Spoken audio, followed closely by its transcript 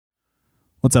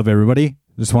What's up, everybody?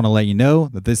 Just want to let you know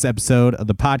that this episode of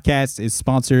the podcast is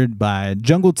sponsored by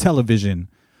Jungle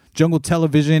Television. Jungle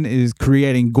Television is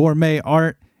creating gourmet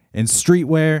art and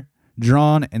streetwear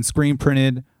drawn and screen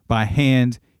printed by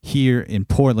hand here in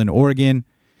Portland, Oregon.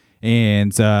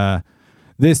 And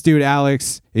this dude,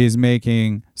 Alex, is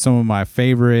making some of my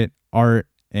favorite art.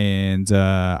 And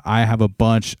I have a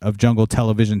bunch of Jungle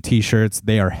Television t-shirts.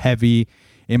 They are heavy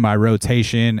in my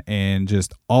rotation and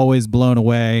just always blown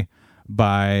away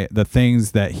by the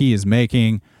things that he is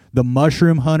making. The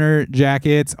Mushroom Hunter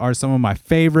jackets are some of my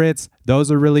favorites. Those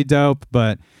are really dope.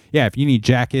 But yeah, if you need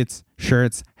jackets,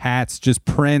 shirts, hats, just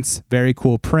prints, very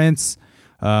cool prints,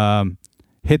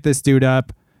 hit this dude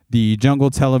up. The Jungle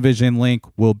Television link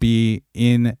will be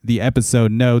in the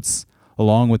episode notes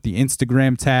along with the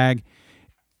Instagram tag.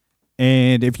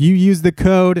 And if you use the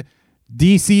code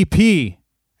DCP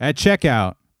at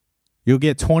checkout, you'll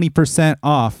get 20%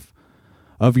 off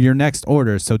of your next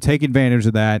order. So take advantage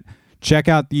of that. Check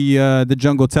out the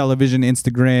Jungle Television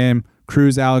Instagram,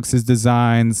 cruise Alex's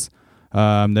designs.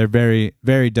 They're very,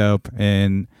 very dope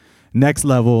and next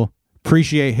level.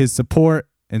 Appreciate his support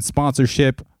and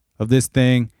sponsorship of this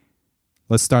thing.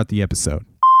 Let's start the episode.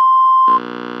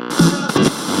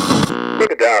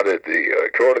 Look down at the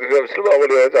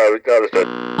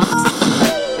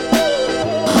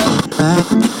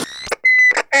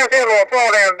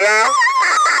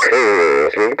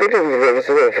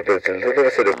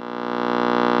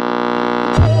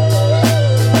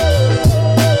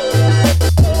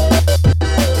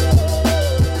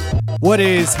What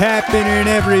is happening,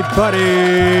 everybody?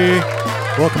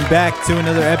 Welcome back to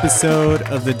another episode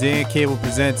of the Dan Cable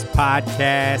Presents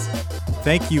podcast.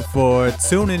 Thank you for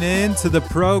tuning in to the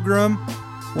program.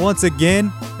 Once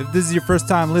again, if this is your first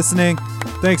time listening,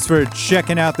 thanks for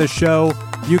checking out the show.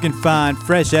 You can find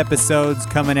fresh episodes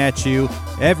coming at you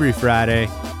every Friday.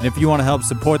 And if you want to help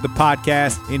support the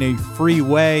podcast in a free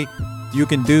way, you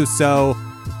can do so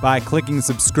by clicking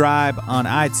subscribe on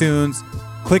iTunes,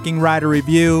 clicking write a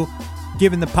review,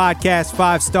 giving the podcast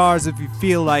 5 stars if you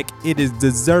feel like it is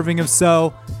deserving of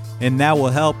so, and that will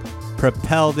help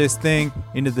propel this thing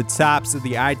into the tops of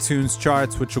the iTunes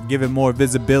charts, which will give it more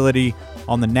visibility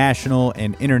on the national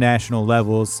and international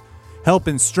levels,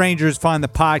 helping strangers find the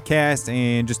podcast,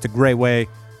 and just a great way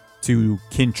to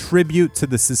contribute to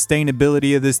the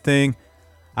sustainability of this thing.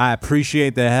 I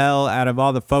appreciate the hell out of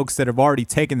all the folks that have already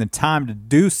taken the time to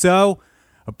do so.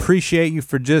 Appreciate you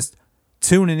for just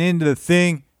tuning into the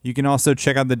thing. You can also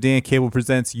check out the Dan Cable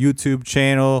Presents YouTube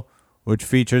channel, which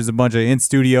features a bunch of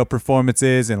in-studio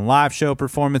performances and live show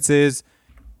performances.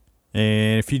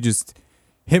 And if you just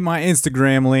hit my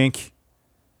Instagram link,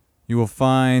 you will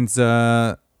find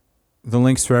the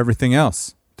links for everything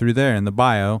else through there in the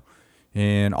bio.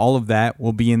 And all of that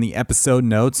will be in the episode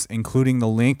notes, including the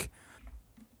link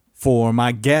for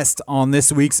my guest on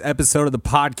this week's episode of the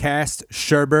podcast,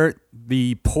 Sherbert,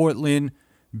 the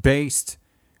Portland-based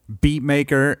beat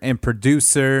maker and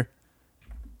producer.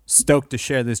 Stoked to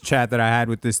share this chat that I had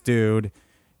with this dude,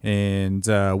 and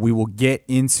we will get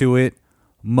into it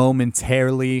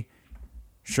momentarily.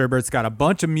 Sherbert's got a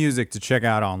bunch of music to check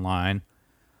out online,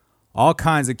 all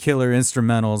kinds of killer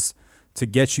instrumentals to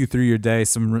get you through your day,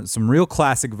 some real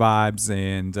classic vibes,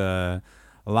 and a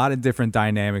lot of different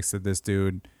dynamics that this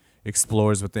dude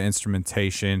explores with the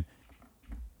instrumentation.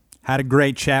 Had a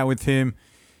great chat with him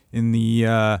in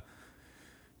the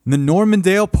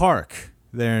Normandale Park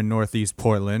there in Northeast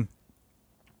Portland.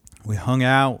 We hung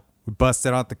out, we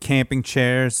busted out the camping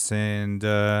chairs, and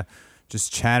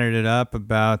just chatted it up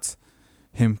about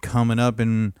him coming up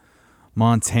in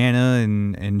Montana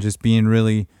and just being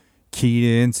really keyed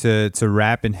into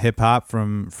rap and hip hop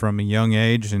from a young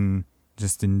age, and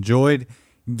just enjoyed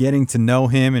getting to know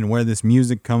him and where this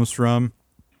music comes from.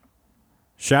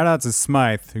 Shout out to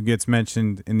Smythe, who gets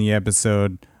mentioned in the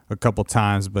episode a couple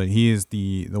times, but he is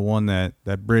the one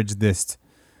that bridged this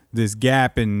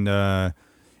gap and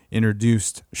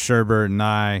introduced Sherbert and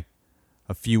I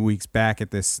a few weeks back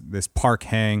at this park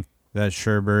hang that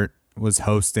Sherbert was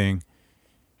hosting.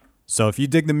 So if you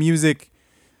dig the music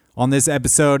on this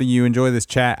episode and you enjoy this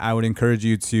chat, I would encourage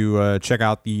you to check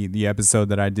out the episode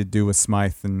that I did do with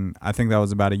Smythe, and I think that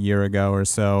was about a year ago or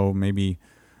so, maybe,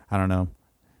 I don't know,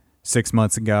 6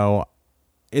 months ago.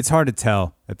 It's hard to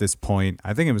tell at this point.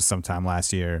 I think it was sometime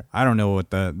last year. I don't know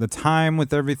what the time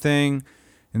with everything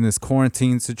in this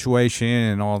quarantine situation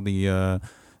and all the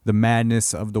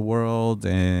madness of the world,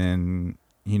 and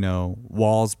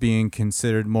walls being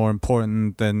considered more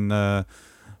important than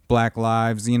Black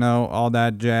lives, all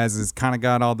that jazz has kind of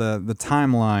got all the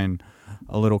timeline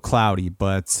a little cloudy.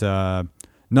 But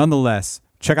nonetheless,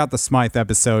 check out the Smythe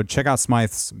episode. Check out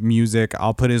Smythe's music.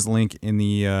 I'll put his link in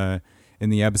the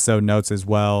episode notes as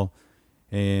well.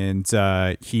 And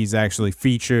he's actually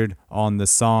featured on the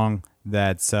song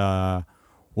that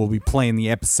we'll be playing the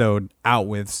episode out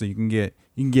with, so you can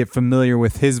get familiar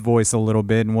with his voice a little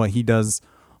bit and what he does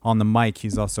on the mic.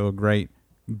 He's also a great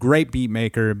beat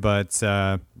maker, but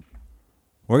we're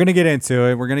gonna get into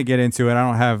it. I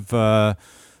don't have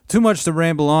too much to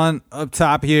ramble on up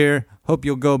top here. Hope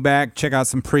you'll go back, check out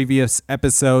some previous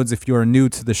episodes if you're new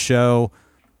to the show.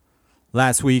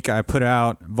 Last week I put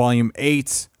out volume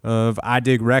 8 of I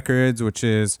Dig Records, which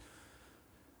is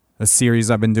a series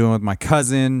I've been doing with my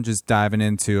cousin, just diving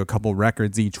into a couple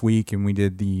records each week. And we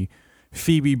did the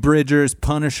Phoebe Bridgers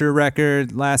Punisher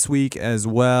record last week, as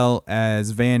well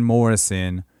as Van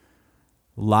Morrison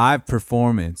live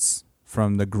performance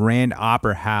from the Grand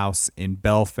Opera House in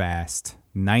Belfast,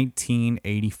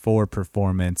 1984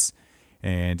 performance.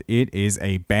 And it is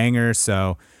a banger,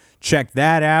 so check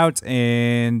that out.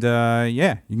 And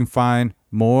you can find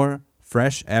more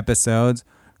fresh episodes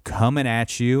coming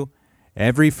at you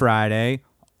every Friday.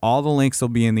 All the links will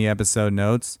be in the episode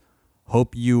notes.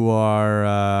 Hope you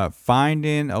are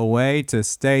finding a way to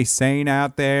stay sane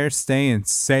out there, staying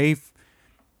safe.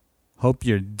 Hope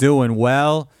you're doing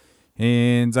well.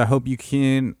 And I hope you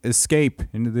can escape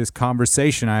into this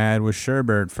conversation I had with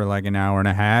Sherbert for like an hour and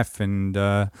a half and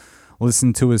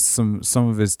listen to some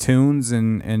of his tunes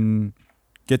and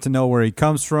get to know where he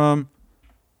comes from.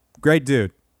 Great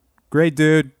dude. Great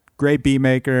beat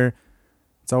maker.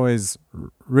 It's always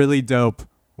really dope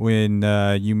when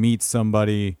you meet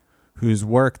somebody whose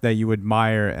work that you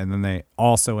admire and then they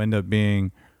also end up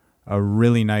being a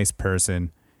really nice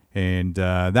person. And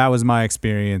that was my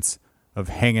experience of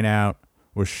hanging out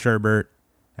with Sherbert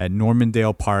at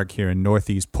Normandale Park here in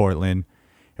Northeast Portland.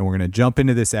 And we're going to jump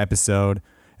into this episode.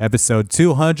 Episode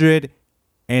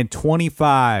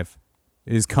 225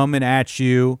 is coming at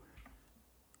you.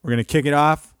 We're going to kick it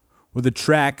off with a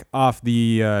track off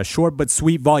the Short But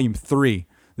Sweet Volume 3.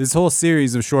 This whole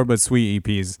series of Short But Sweet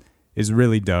EPs is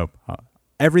really dope.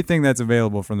 Everything that's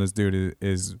available from this dude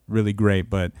is really great,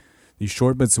 but these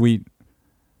Short But Sweet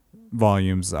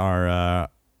volumes are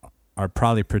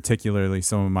probably particularly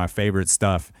some of my favorite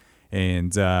stuff.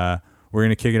 And we're going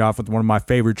to kick it off with one of my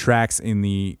favorite tracks in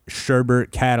the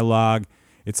Sherbert catalog.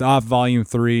 It's off Volume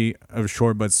 3 of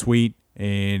Short But Sweet,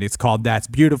 and it's called That's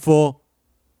Beautiful.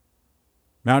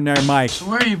 Mountain Mike. So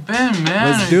where you been,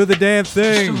 man? Let's do the damn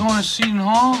thing. You still going to Seton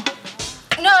Hall?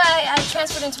 No, I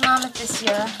transferred into Monmouth this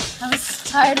year. I was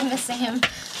tired of missing him.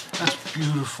 That's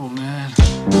beautiful, man.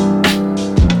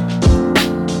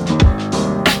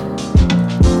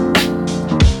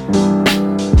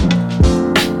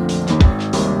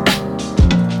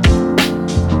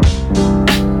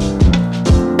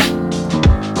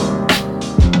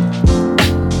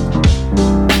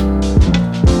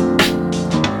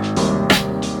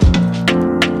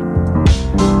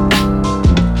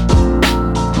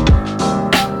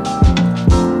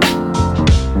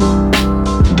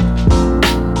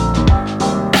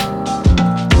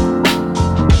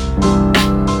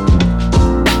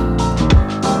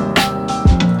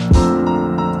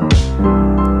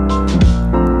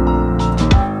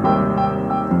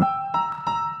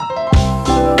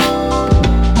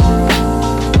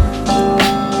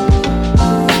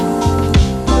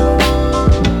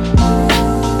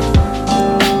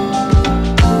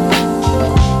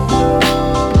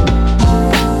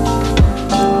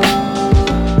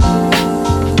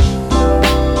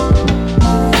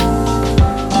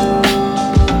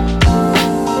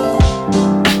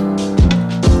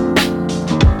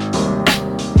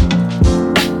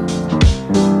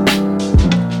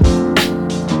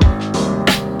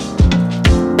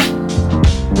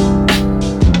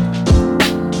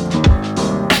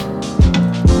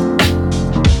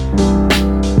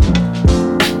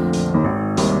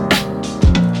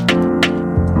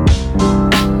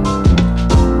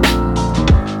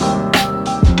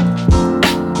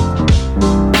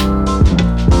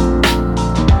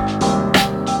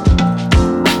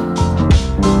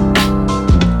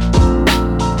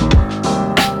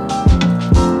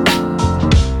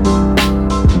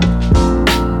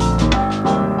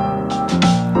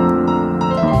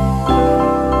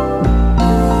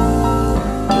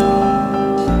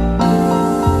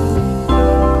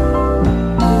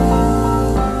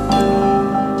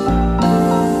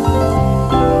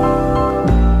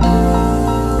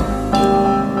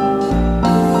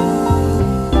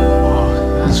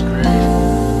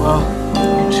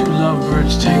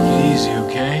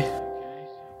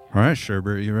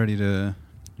 Sherbert, you ready to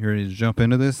jump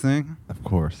into this thing? Of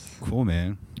course. Cool,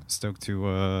 man. Stoked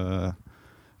to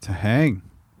hang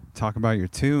talk about your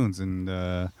tunes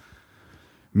and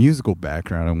musical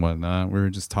background and whatnot. We were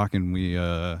just talking.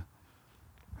 I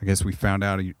guess we found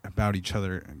out about each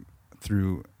other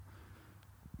through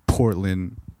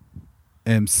Portland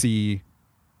MC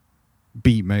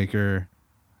beat maker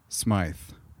Smythe,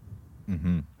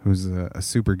 who's a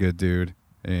super good dude,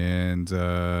 and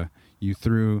you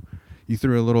threw a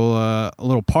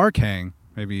little park hang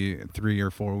maybe 3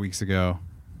 or 4 weeks ago,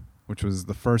 which was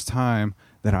the first time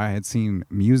that I had seen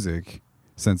music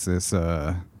since this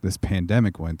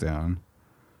pandemic went down.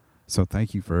 So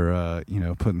thank you for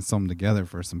putting something together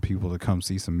for some people to come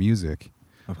see some music.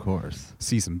 Of course.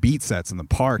 See some beat sets in the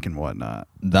park and whatnot.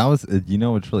 That was,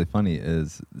 what's really funny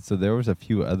is, so there was a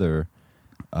few other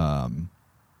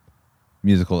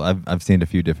musical. I've seen a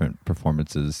few different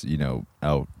performances,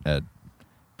 out at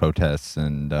protests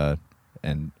and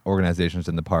organizations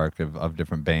in the park of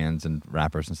different bands and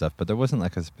rappers and stuff. But there wasn't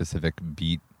like a specific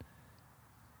beat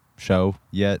show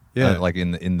yet. Yeah. Like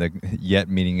in the yet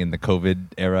meaning in the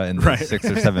COVID era in the Right. 6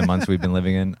 or 7 months we've been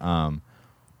living in.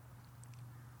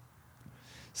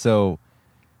 So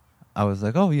I was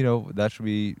like, that should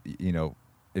be,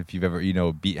 if you've ever,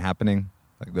 Beat Happening,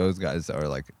 like those guys are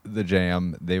like the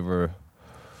jam. They were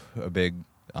a big,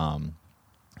 I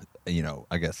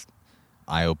guess,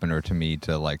 eye opener to me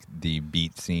to like the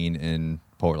beat scene in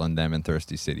Portland. Them and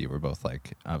Thirsty City were both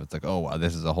like, I was like, oh wow,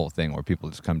 this is a whole thing where people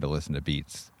just come to listen to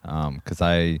beats. Because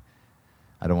I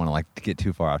don't want to like get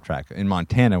too far off track. In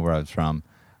Montana, where I was from,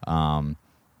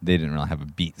 they didn't really have a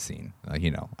beat scene.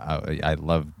 I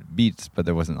loved beats, but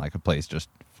there wasn't like a place just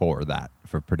for that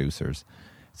for producers.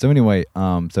 So anyway,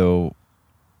 so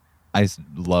I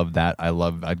love that.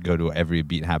 I'd go to every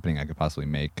beat happening I could possibly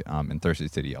make in Thirsty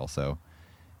City also.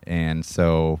 And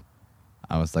so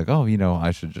I was like,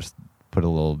 I should just put a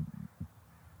little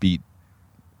beat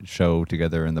show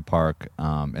together in the park.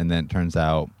 And then it turns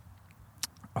out,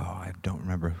 I don't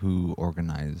remember who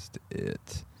organized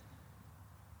it.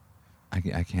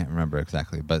 I can't remember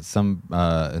exactly, but some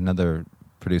another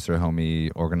producer homie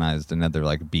organized another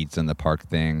like beats in the park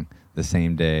thing the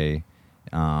same day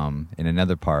in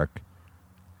another park.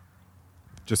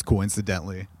 Just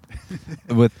coincidentally.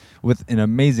 with an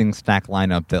amazing stack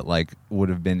lineup that like would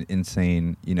have been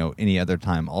insane, any other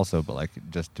time also, but like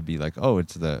just to be like,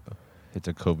 it's a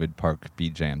COVID park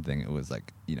beat jam thing. It was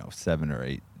like 7 or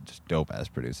 8 just dope ass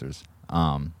producers.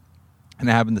 And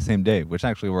it happened the same day, which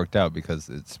actually worked out because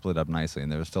it split up nicely,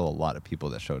 and there was still a lot of people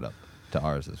that showed up to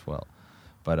ours as well.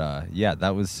 But yeah,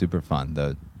 that was super fun.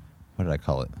 What did I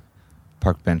call it?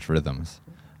 Park Bench Rhythms.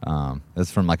 That's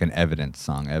from like an Evidence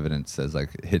song. Evidence says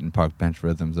like hitting park bench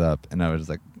rhythms up, and I was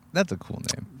like, that's a cool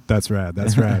name. That's rad.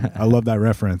 That's rad. I love that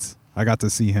reference. I got to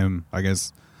see him, I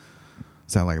guess,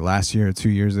 is that like last year or 2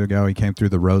 years ago? He came through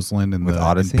the Roseland and With in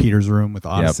Odyssey? Peter's room with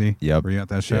Odyssey. Yep. Were you at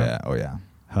that show? Yeah. Oh yeah.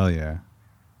 Hell yeah.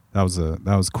 That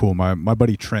was cool. My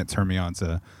buddy Trent turned me on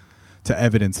to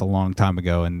Evidence a long time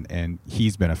ago, and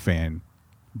he's been a fan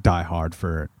die hard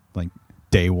for like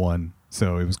day one.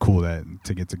 So it was cool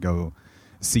to get to go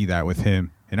see that with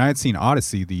him. And I had seen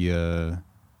Odyssey the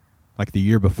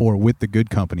year before with the Good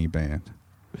Company band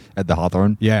At the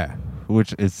Hawthorne. Yeah.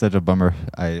 Which is such a bummer.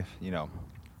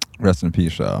 Rest in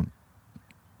peace. I'm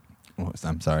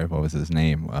sorry. What was his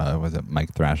name? Was it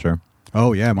Mike Thrasher?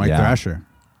 Oh yeah, Mike Thrasher.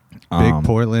 Big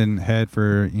Portland head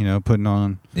for putting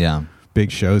on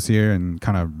big shows here, and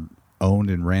kind of owned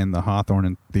and ran the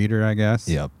Hawthorne Theater, I guess.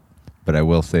 Yep. But I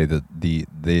will say that the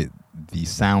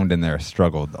sound in there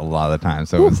struggled a lot of the time.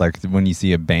 So it's like when you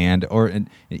see a band, or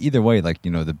either way, like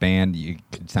the band, you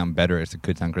could sound better, it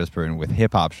could sound crisper. And with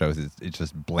hip hop shows, it's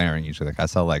just blaring usually. Like I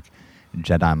saw like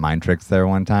Jedi Mind Tricks there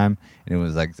one time, and it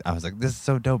was like I was like, this is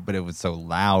so dope, but it was so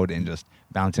loud and just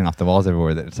bouncing off the walls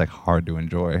everywhere that it's like hard to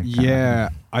enjoy.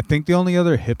 Yeah, I think the only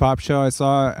other hip hop show I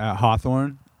saw at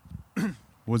Hawthorne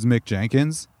was Mick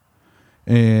Jenkins,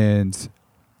 and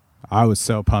I was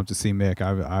so pumped to see Mick.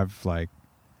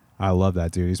 I love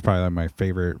that dude. He's probably like my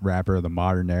favorite rapper of the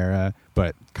modern era,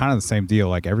 but kind of the same deal.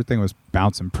 Like everything was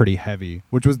bouncing pretty heavy,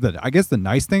 which was I guess the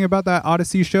nice thing about that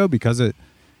Odyssey show, because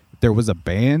there was a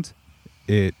band,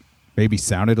 it maybe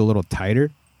sounded a little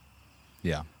tighter.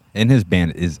 Yeah. And his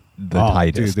band is the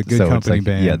tightest. Dude, the Good Company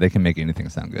band. Yeah, they can make anything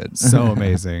sound good. So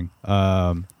amazing.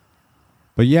 But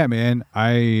yeah, man,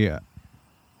 I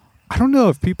don't know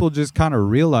if people just kind of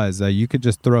realize that you could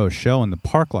just throw a show in the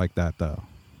park like that, though,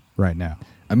 right now.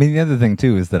 I mean, the other thing,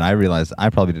 too, is that I realized I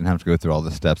probably didn't have to go through all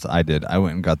the steps I did. I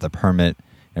went and got the permit,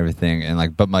 everything, and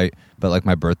like, but my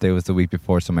birthday was the week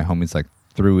before, so my homies like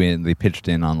they pitched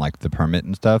in on like the permit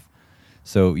and stuff.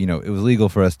 So, it was legal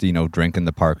for us to, drink in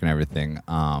the park and everything.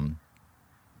 But,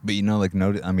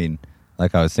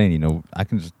 like I was saying, I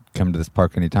can just come to this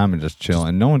park anytime and just chill,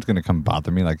 and no one's gonna come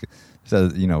bother me. Like, so,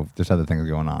 there's other things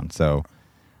going on. So,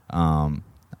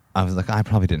 I was like, I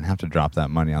probably didn't have to drop that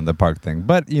money on the park thing,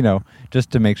 but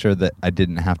just to make sure that I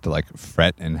didn't have to like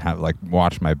fret and have like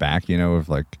watch my back, if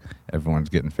like everyone's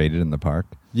getting faded in the park.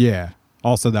 Yeah.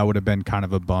 Also, that would have been kind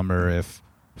of a bummer if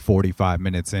 45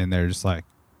 minutes in, they're just like,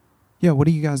 "Yeah, what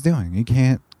are you guys doing? You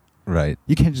can't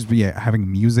just be having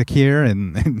music here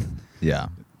and Yeah.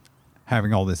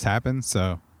 having all this happen."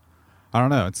 So, I don't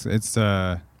know.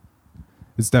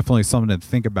 It's definitely something to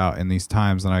think about in these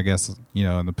times, and I guess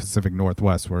in the Pacific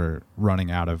Northwest we're running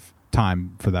out of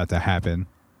time for that to happen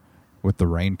with the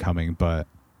rain coming. But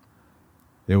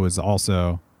it was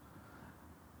also,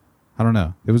 I don't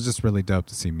know, it was just really dope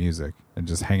to see music and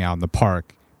just hang out in the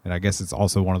park. And I guess it's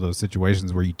also one of those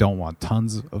situations where you don't want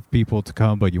tons of people to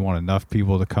come, but you want enough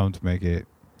people to come to make it.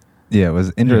 Yeah, it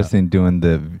was interesting doing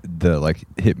the like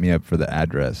hit me up for the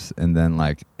address, and then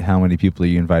like how many people are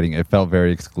you inviting? It felt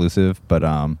very exclusive, but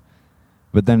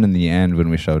then in the end when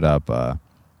we showed up,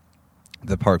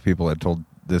 the park people had told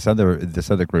this other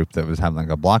group that was having like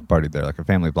a block party there, like a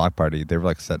family block party. They were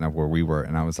like setting up where we were,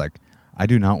 and I was like, I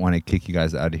do not want to kick you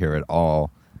guys out of here at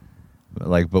all.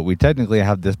 Like, but we technically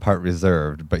have this part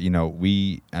reserved, but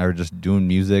we are just doing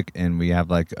music, and we have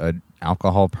like a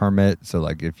alcohol permit. So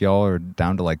like, if y'all are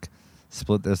down to like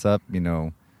split this up, we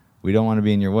don't want to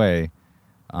be in your way.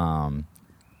 And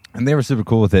they were super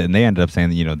cool with it, and they ended up saying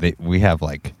that we have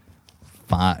like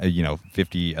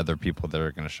 50 other people that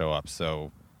are going to show up,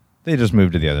 so they just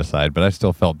moved to the other side. But I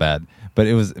still felt bad. But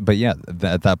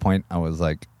at that point I was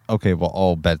like, okay, well,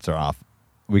 all bets are off.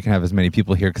 We can have as many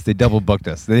people here because they double booked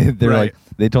us. They're right. like,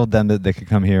 they told them that they could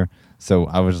come here. So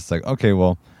I was just like, okay,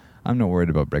 well, I'm not worried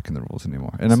about breaking the rules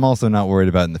anymore. And I'm also not worried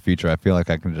about in the future. I feel like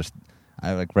I can just,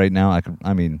 right now,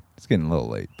 it's getting a little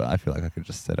late, but I feel like I could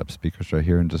just set up speakers right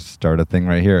here and just start a thing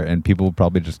right here. And people will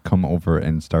probably just come over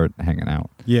and start hanging out.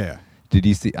 Yeah. Did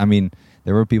you see,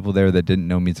 there were people there that didn't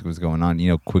know music was going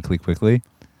on, quickly.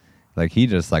 Like, he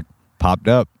just like popped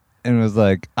up and was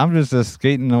like, I'm just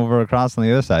skating over across on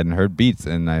the other side and heard beats.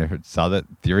 And I saw that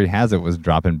Theory Has It was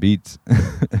dropping beats.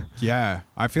 Yeah.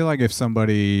 I feel like if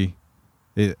somebody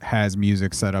has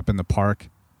music set up in the park,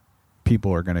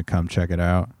 people are going to come check it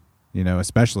out,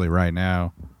 especially right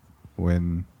now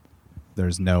when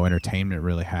there's no entertainment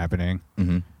really happening.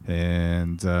 Mm-hmm.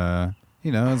 And,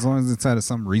 as long as it's at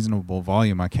some reasonable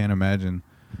volume, I can't imagine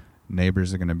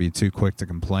neighbors are going to be too quick to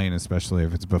complain, especially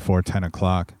if it's before 10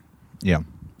 o'clock. Yeah.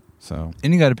 So,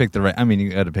 and you got to pick the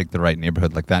right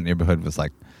neighborhood. Like, that neighborhood was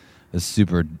like a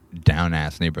super down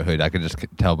ass neighborhood. I could just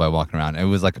tell by walking around. It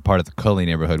was like a part of the Cully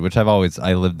neighborhood, which I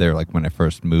lived there like when I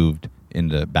first moved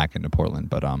back into Portland.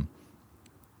 But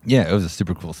yeah, it was a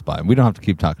super cool spot. We don't have to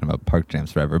keep talking about park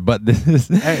jams forever, but this is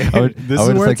this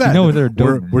is where it's at.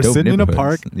 We're sitting in a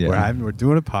park. Yeah. We're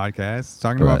doing a podcast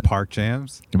talking about park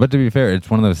jams. But to be fair,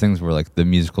 it's one of those things where like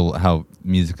how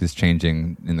music is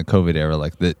changing in the COVID era.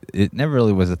 Like that, it never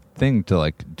really was a thing to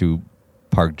like do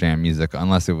park jam music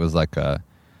unless it was like a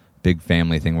big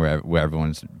family thing where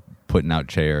everyone's putting out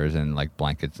chairs and like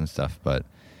blankets and stuff. But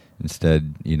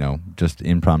instead, just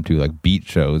impromptu like beat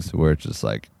shows where it's just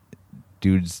like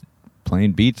dudes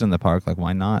playing beats in the park. Like,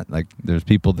 why not? Like, there's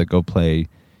people that go play,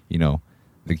 the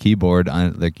keyboard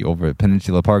on like over at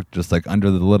Peninsula Park, just like under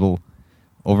the little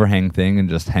overhang thing, and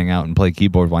just hang out and play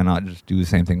keyboard. Why not just do the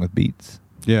same thing with beats?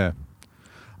 Yeah,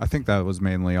 I think that was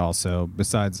mainly also,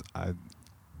 besides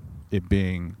it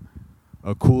being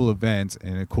a cool event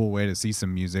and a cool way to see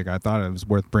some music, I thought it was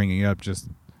worth bringing up just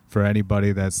for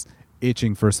anybody that's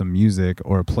itching for some music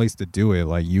or a place to do it.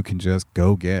 Like, you can just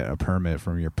go get a permit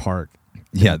from your park.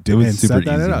 Yeah, it was super set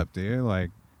that easy. up, dude.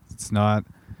 Like, it's not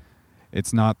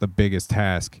the biggest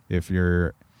task if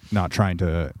you're not trying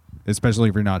to, especially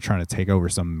if you're not trying to take over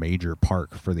some major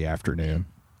park for the afternoon.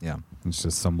 Yeah. It's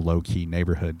just some low-key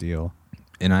neighborhood deal.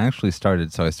 And I actually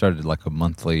started like a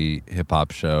monthly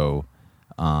hip-hop show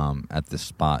at this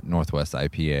spot, Northwest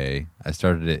IPA. I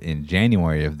started it in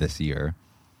January of this year,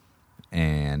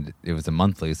 and it was a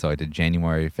monthly, so I did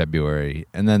January, February,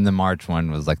 and then the March one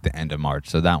was like the end of March,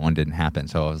 so that one didn't happen.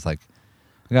 So I was like,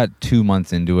 I got 2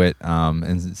 months into it,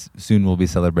 and soon we'll be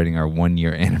celebrating our 1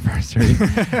 year anniversary.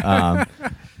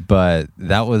 But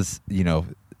that was,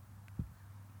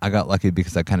 I got lucky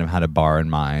because I kind of had a bar in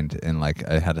mind, and like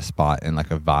I had a spot and like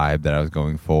a vibe that I was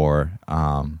going for.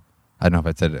 I don't know if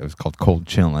I said it was called Cold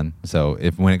Chillin'. So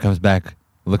when it comes back,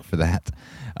 look for that.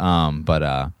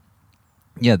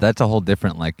 Yeah, that's a whole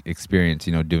different like experience,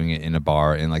 doing it in a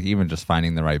bar and like even just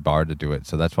finding the right bar to do it.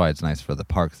 So that's why it's nice for the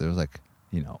parks. There's like,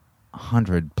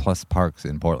 100+ parks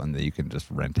in Portland that you can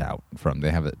just rent out from. They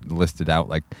have it listed out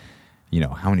like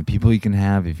how many people you can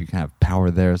have, if you can have power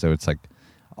there. So it's like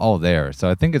all there. So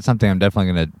I think it's something I'm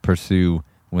definitely going to pursue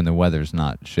when the weather's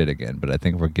not shit again. But I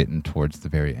think we're getting towards the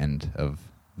very end of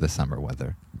the summer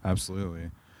weather.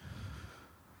 Absolutely.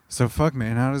 So fuck,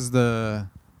 man, how does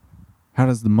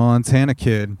the Montana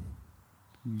kid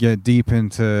get deep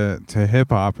into hip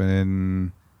hop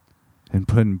and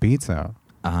putting beats out?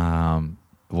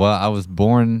 Well, I was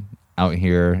born out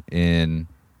here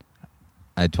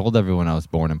I told everyone I was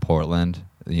born in Portland,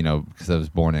 because I was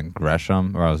born in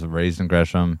Gresham, or I was raised in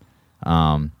Gresham.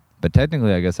 But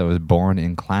technically, I guess I was born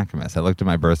in Clackamas. I looked at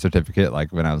my birth certificate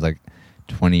like when I was like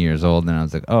 20 years old, and I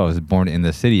was like, oh, I was born in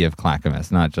the city of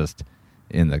Clackamas, not just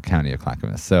in the county of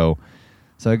Clackamas. So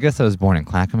I guess I was born in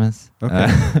Clackamas. Okay.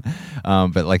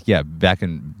 But like, yeah, back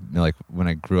in like when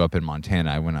I grew up in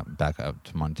Montana, I went back up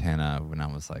to Montana when I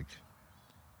was like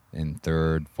in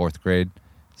 3rd, 4th grade.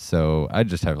 So I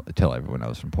just have to tell everyone I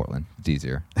was from Portland. It's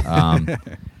easier.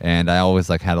 And I always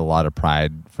like had a lot of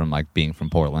pride from like being from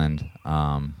Portland.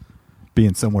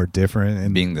 Being somewhere different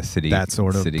and being the city, that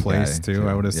sort of city place guy, too,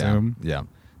 I would assume. Yeah.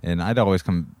 And I'd always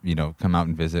come out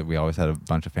and visit. We always had a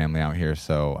bunch of family out here.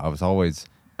 So I was always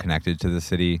connected to the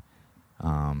city,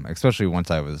 especially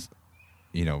once I was,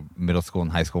 middle school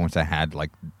and high school, once I had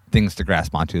like things to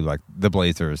grasp onto, like the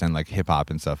Blazers and like hip hop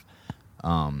and stuff.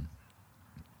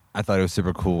 I thought it was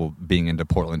super cool being into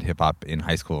Portland hip hop in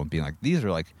high school and being like, these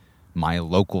are like my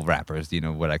local rappers,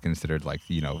 what I considered like,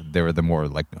 they were the more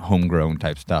like homegrown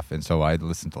type stuff. And so I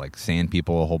listened to like Sand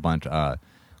People a whole bunch,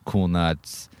 Cool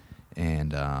Nuts,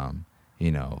 and,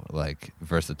 like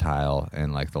Versatile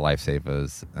and like the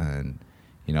Lifesavers and,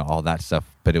 all that stuff.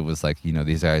 But it was like,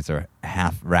 these guys are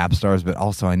half rap stars, but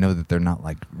also I know that they're not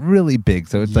like really big.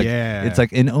 So it's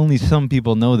like, and only some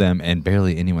people know them and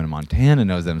barely anyone in Montana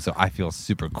knows them. So I feel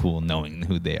super cool knowing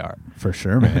who they are. For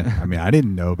sure, man. I mean, I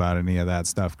didn't know about any of that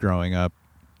stuff growing up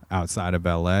outside of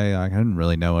LA. I didn't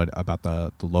really know about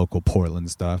the local Portland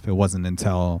stuff. It wasn't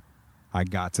until I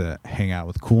got to hang out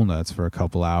with Cool Nuts for a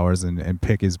couple hours and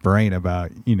pick his brain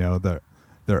about,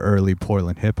 the early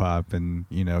Portland hip hop and,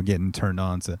 getting turned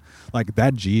on to like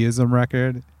that G-ism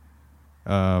record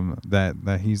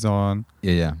that he's on.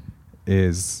 Yeah.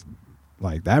 Is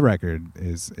like that record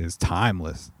is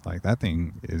timeless. Like that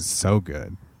thing is so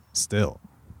good still.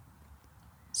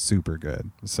 Super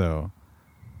good. So,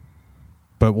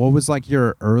 but what was like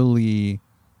your early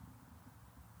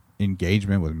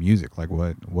engagement with music? Like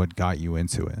what got you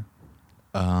into it?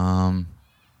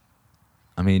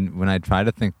 I mean, when I try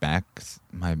to think back,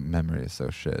 my memory is so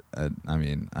shit. I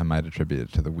mean, I might attribute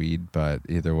it to the weed, but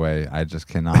either way, I just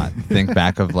cannot think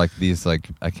back of like these, like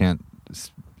I can't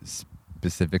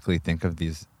specifically think of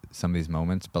some of these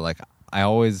moments, but like I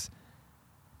always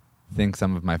think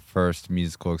some of my first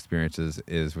musical experiences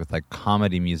is with like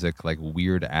comedy music, like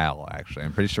Weird Al, actually.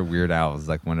 I'm pretty sure Weird Al was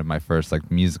like one of my first like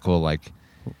musical, like,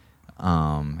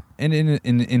 and in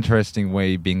an interesting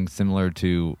way, being similar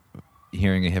to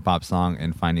hearing a hip hop song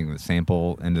and finding the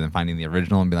sample and then finding the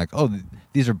original and be like, oh,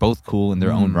 these are both cool in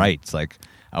their own rights. Like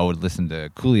I would listen to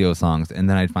Coolio songs and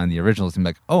then I'd find the originals and be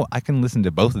like, oh, I can listen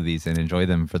to both of these and enjoy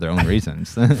them for their own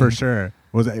reasons. For sure.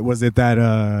 Was it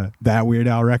that Weird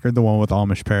Al record, the one with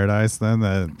Amish Paradise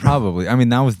then? Probably. I mean,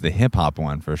 that was the hip hop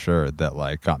one for sure that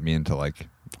like got me into like.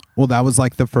 Well, that was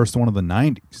like the first one of the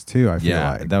 90s too, I feel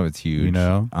like. Yeah, that was huge.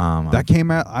 That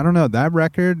came out, I don't know, that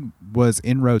record was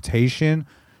in rotation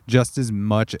just as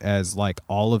much as like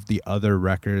all of the other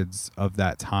records of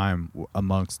that time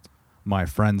amongst my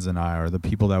friends and I, or the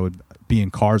people that would be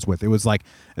in cars with. It was like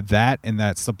that and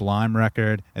that Sublime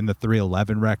record and the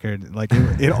 311 record. Like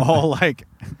it all like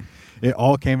it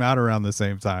all came out around the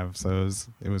same time. So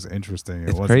it was interesting.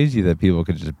 It's crazy that people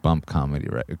could just bump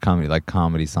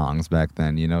comedy songs back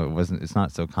then. It's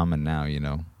not so common now.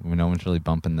 No one's really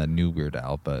bumping the new Weird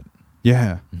Al, but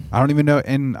yeah, I don't even know,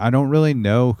 and I don't really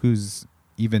know who's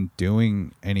even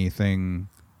doing anything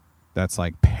that's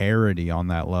like parody on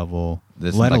that level.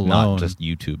 This let is like alone not just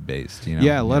YouTube based,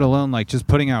 Yeah, let alone like just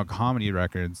putting out comedy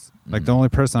records. Like the only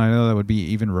person I know that would be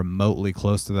even remotely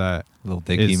close to that, Lil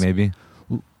Dicky maybe.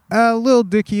 Lil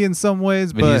Dicky in some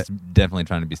ways, but he's definitely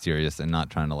trying to be serious and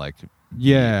not trying to like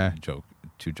too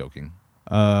joking.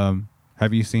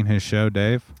 Have you seen his show,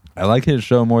 Dave? I like his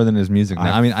show more than his music.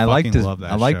 I mean, I liked his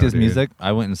show, music.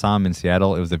 I went and saw him in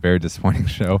Seattle. It was a very disappointing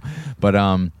show, but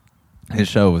his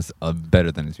show was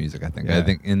better than his music, I think. Yeah. I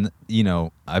think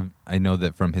I know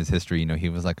that from his history, he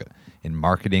was like in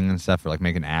marketing and stuff, or like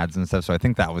making ads and stuff. So I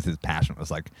think that was his passion,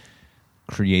 was like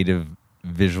creative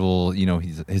visual.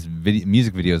 His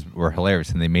music videos were hilarious,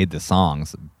 and they made the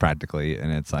songs practically,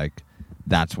 and it's like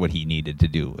that's what he needed to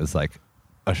do, was like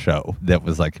a show that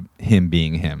was like him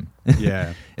being him.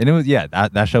 Yeah. And it was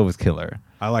that show was killer.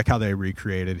 I like how they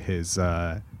recreated his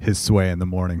Sway in the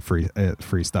Morning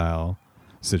freestyle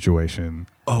situation.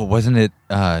 Oh, wasn't it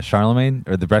Charlemagne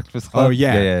or the Breakfast Club? Oh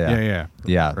yeah.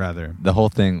 Rather, the whole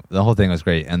thing was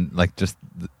great, and like just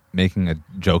making a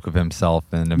joke of himself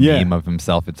and a meme of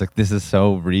himself. It's like, this is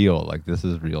so real. Like, this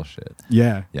is real shit.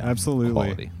 Yeah, absolutely.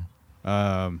 Quality.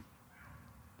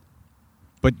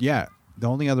 But yeah, the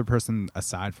only other person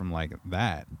aside from like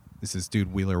that is this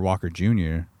dude Wheeler Walker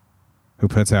Jr., who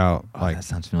puts out like that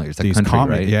sounds familiar. It's like these country,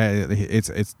 comics. right? Yeah,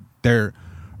 it's they're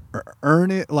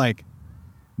earn it. Like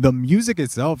the music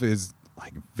itself is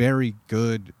like very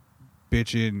good,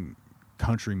 bitchin'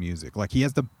 country music. Like he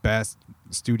has the best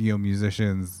studio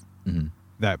musicians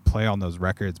that play on those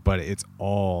records, but it's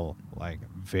all like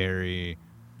very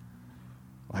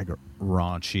like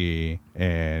raunchy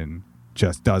and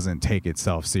just doesn't take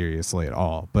itself seriously at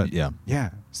all. But yeah,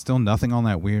 still nothing on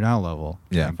that Weird Al level.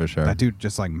 Yeah, like, for sure. That dude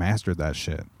just like mastered that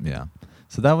shit. Yeah.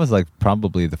 So that was like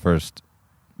probably the first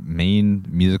main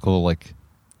musical like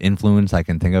influence I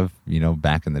can think of, you know,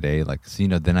 back in the day. Like, so, you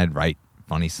know, then I'd write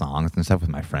funny songs and stuff with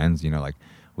my friends, you know, like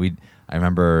I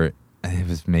remember it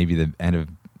was maybe the end of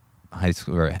high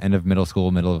school or end of middle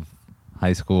school, middle of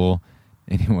high school.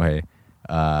 Anyway,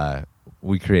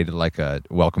 we created like a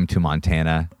Welcome to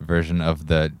Montana version of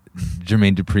the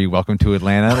Jermaine Dupri Welcome to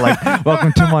Atlanta, like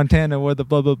Welcome to Montana where the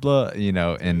blah blah blah, you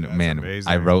know. And man,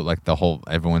 amazing. I wrote like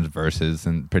everyone's verses,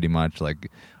 and pretty much like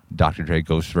Dr. Dre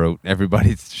ghost wrote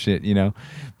everybody's shit, you know.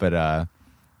 But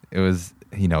it was,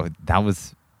 you know, that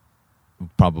was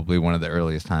probably one of the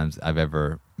earliest times I've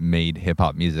ever made hip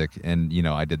hop music. And you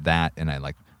know, I did that, and I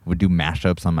like would do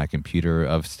mashups on my computer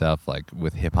of stuff like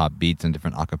with hip hop beats and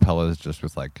different acapellas, just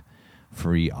with like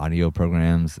free audio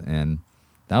programs. And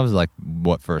that was like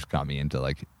what first got me into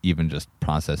like even just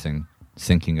processing,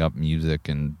 syncing up music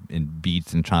and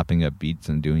beats and chopping up beats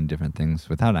and doing different things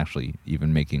without actually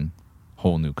even making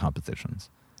whole new compositions.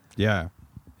 Yeah.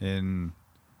 And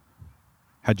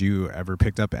had you ever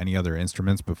picked up any other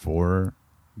instruments before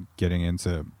getting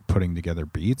into putting together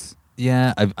beats?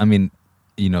 Yeah, I mean,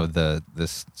 you know, the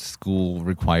school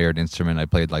required instrument, I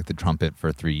played like the trumpet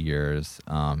for 3 years,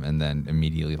 and then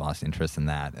immediately lost interest in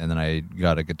that. And then I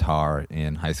got a guitar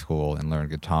in high school and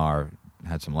learned guitar,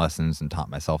 had some lessons and taught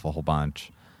myself a whole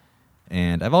bunch.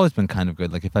 And I've always been kind of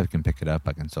good. Like if I can pick it up,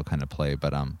 I can still kind of play,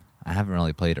 but I haven't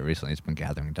really played it recently. It's been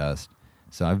gathering dust.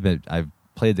 So I've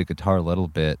played the guitar a little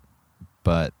bit,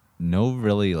 but no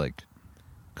really like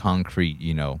concrete,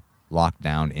 you know,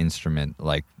 lockdown instrument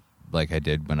like I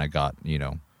did when I got, you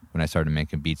know, when I started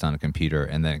making beats on a computer,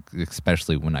 and then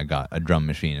especially when I got a drum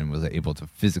machine and was able to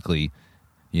physically,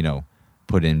 you know,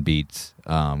 put in beats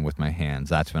with my hands.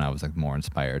 That's when I was like more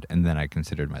inspired, and then I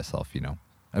considered myself, you know,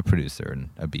 a producer and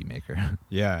a beat maker.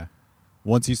 Yeah.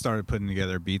 Once you started putting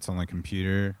together beats on the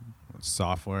computer,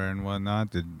 software and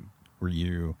whatnot, were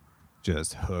you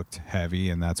just hooked heavy,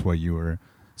 and that's what you were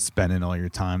spending all your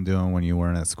time doing when you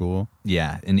weren't at school?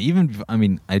 Yeah, and even, I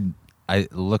mean, I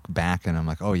look back and I'm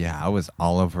like, oh yeah, I was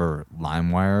all over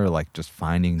LimeWire, like just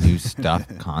finding new stuff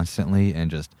constantly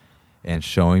and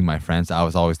showing my friends. I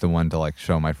was always the one to like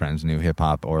show my friends new hip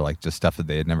hop or like just stuff that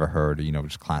they had never heard, you know,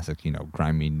 just classic, you know,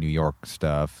 grimy New York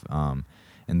stuff, and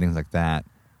things like that.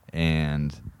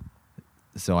 And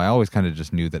so I always kind of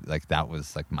just knew that like that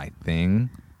was like my thing.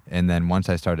 And then once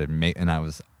I started and I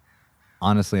was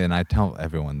honestly, and I tell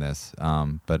everyone this,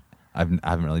 but I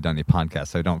haven't really done any podcasts,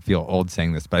 so I don't feel old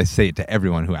saying this, but I say it to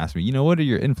everyone who asks me, you know, what are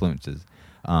your influences?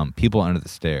 People Under the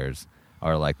Stairs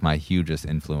are like my hugest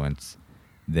influence.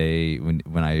 When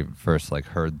I first like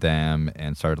heard them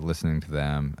and started listening to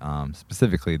them,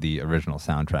 specifically the original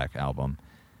soundtrack album,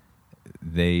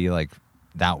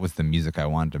 that was the music I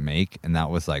wanted to make, and that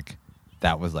was like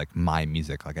my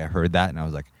music. Like I heard that and I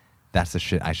was like, that's the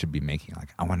shit I should be making.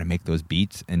 Like I want to make those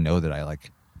beats and know that I like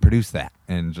produce that,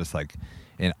 and just like.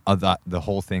 And the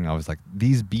whole thing, I was like,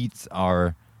 these beats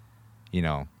are, you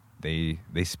know, they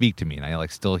speak to me, and I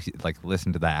like still like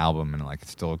listen to that album, and like it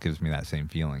still gives me that same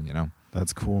feeling, you know.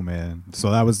 That's cool, man. So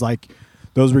that was like,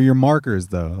 those were your markers,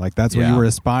 though. Like that's what you were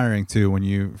aspiring to when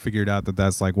you figured out that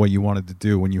that's like what you wanted to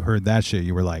do. When you heard that shit,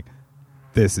 you were like,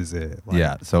 this is it. Like,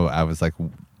 yeah. So I was like,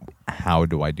 how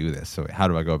do I do this? So how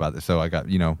do I go about this? So I got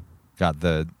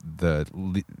the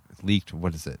leaked.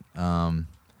 What is it?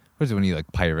 What is it when you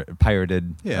like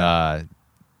pirated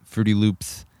Fruity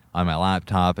Loops on my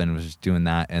laptop and was just doing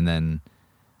that. And then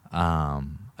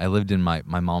I lived in my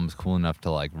mom was cool enough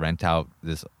to like rent out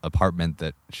this apartment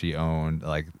that she owned.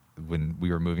 Like when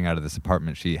we were moving out of this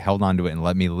apartment, she held on to it and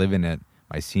let me live in it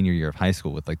my senior year of high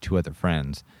school with like 2 other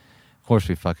friends. Of course,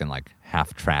 we fucking like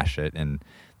half trash it and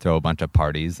throw a bunch of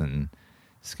parties and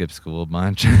skip school a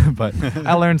bunch. But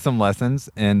I learned some lessons,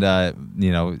 and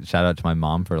shout out to my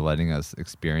mom for letting us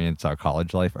experience our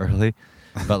college life early.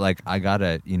 But like I got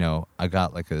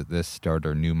like this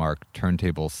starter Newmark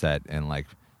turntable set and like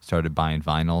started buying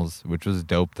vinyls, which was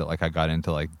dope that like I got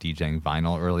into like DJing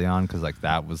vinyl early on, because like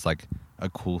that was like a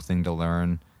cool thing to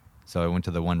learn. So I went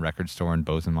to the one record store in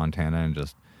Bozeman, Montana, and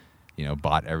just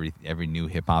bought every new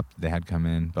hip hop they had come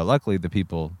in. But luckily the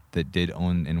people that did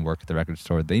own and work at the record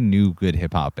store, they knew good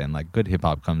hip hop, and like good hip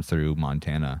hop comes through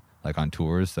Montana like on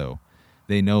tours, so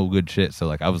they know good shit. So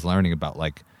like I was learning about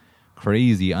like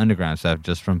crazy underground stuff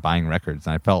just from buying records,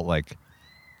 and I felt like,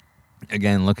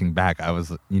 again, looking back, I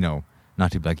was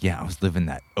not to be like, yeah, I was living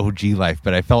that OG life,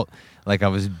 but I felt like I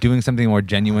was doing something more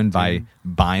genuine by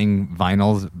buying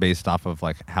vinyls based off of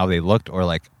like how they looked, or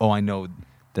like, oh, I know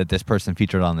that this person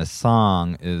featured on this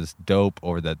song is dope,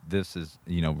 or that this is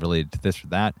related to this or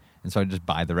that, and so I just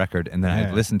buy the record, and then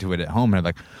I listen to it at home, and I'm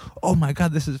like, oh my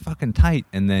god, this is fucking tight.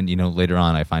 And then later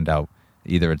on I find out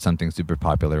either it's something super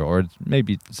popular or it's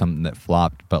maybe something that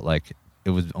flopped, but like it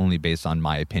was only based on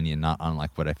my opinion, not on like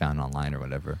what I found online or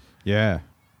whatever. Yeah.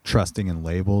 Trusting in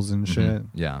labels and shit.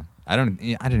 Mm-hmm. Yeah. I didn't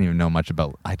even know much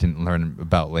about, I didn't learn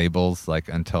about labels like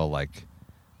until like,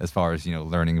 as far as,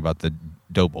 learning about the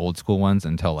dope old school ones,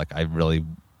 until like I really,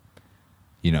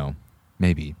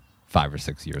 maybe 5 or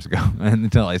 6 years ago, and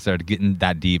until I started getting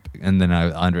that deep. And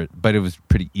then but it was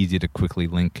pretty easy to quickly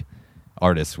link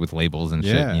artists with labels and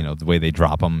shit, the way they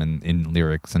drop them in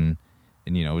lyrics, and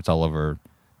it's all over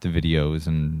the videos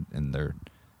and their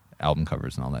album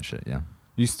covers and all that shit. Yeah.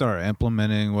 You start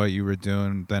implementing what you were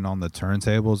doing then on the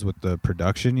turntables with the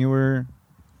production you were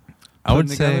I would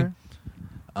together?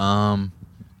 say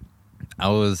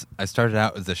I started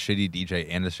out as a shitty DJ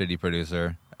and a shitty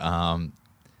producer.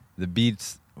 The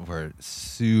beats were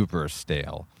super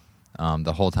stale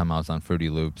the whole time I was on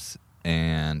Fruity Loops,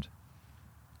 and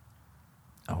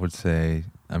I would say,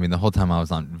 the whole time I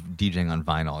was on DJing on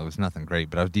vinyl, it was nothing great,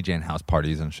 but I was DJing house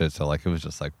parties and shit, so like it was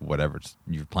just like whatever.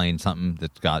 You're playing something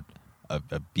that's got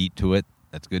a beat to it,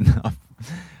 that's good enough.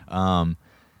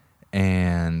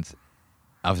 And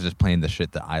I was just playing the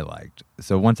shit that I liked.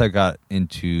 So once I got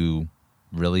into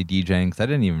really DJing, because I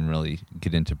didn't even really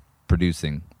get into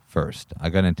producing first, I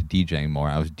got into DJing more.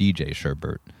 I was DJ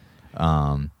Sherbert.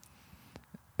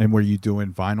 And were you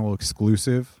doing vinyl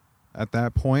exclusive at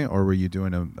that point, or were you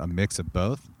doing a mix of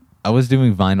both? I was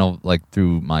doing vinyl like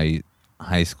through my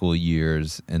high school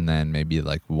years, and then maybe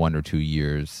like 1 or 2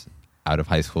 years out of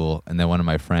high school. And then one of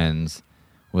my friends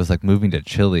was like moving to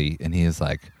Chile, and he was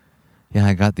like, yeah,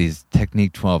 I got these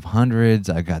Technique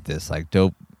 1200s, I got this like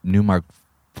dope Newmark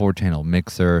 4-channel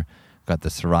mixer, got the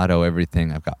Serato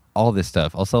everything, I've got all this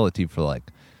stuff, I'll sell it to you for like,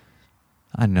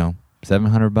 I don't know,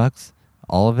 $700,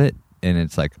 all of it. And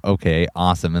it's like, okay,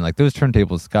 awesome. And like those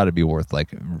turntables got to be worth like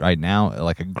right now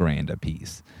like $1,000 a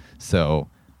piece. So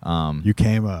you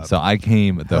came up. So I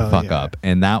came the fuck up,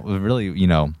 and that was really,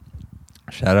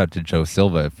 shout out to Joe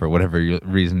Silva for whatever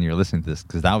reason you're listening to this,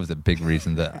 because that was a big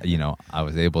reason that I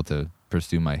was able to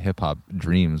pursue my hip hop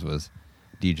dreams, was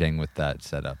DJing with that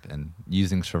setup and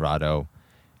using Serato.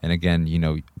 And again,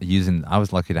 I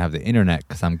was lucky to have the internet,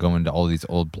 because I'm going to all these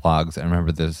old blogs. I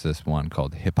remember there's this one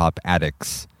called Hip Hop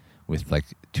Addicts with like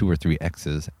 2 or 3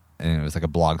 X's, and it was like a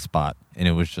blog spot, and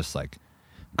it was just like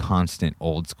constant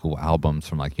old school albums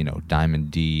from like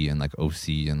Diamond D and like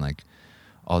OC and like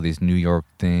all these New York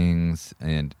things,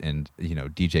 and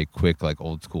DJ Quick, like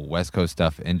old school West Coast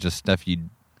stuff, and just stuff you'd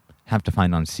have to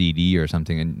find on CD or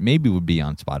something, and maybe would be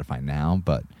on Spotify now,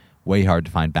 but way hard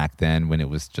to find back then when it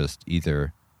was just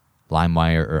either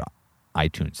LimeWire or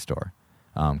iTunes Store.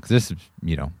 Because this is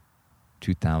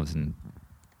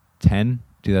 2010,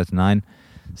 2009,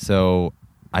 so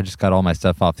I just got all my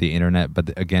stuff off the internet,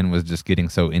 but again was just getting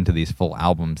so into these full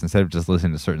albums. Instead of just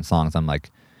listening to certain songs, I'm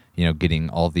like getting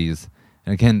all these.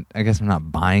 And again, I guess I'm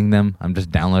not buying them, I'm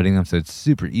just downloading them, so it's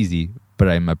super easy, but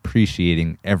I'm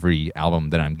appreciating every album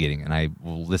that I'm getting, and I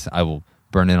will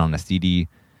burn it on a CD,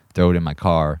 throw it in my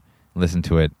car, listen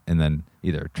to it, and then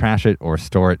either trash it or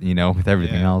store it, with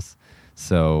everything else.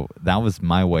 So that was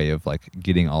my way of like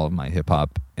getting all of my hip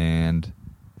hop, and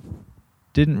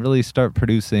didn't really start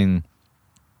producing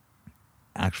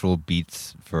actual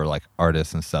beats for like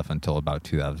artists and stuff until about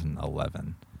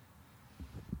 2011.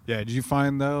 Yeah, did you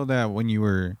find though that when you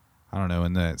were, I don't know,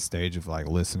 in that stage of like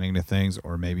listening to things,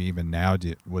 or maybe even now,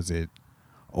 was it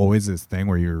always this thing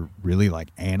where you're really like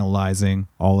analyzing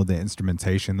all of the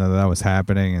instrumentation that was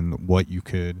happening and what you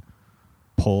could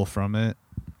pull from it?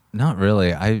 Not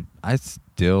really. I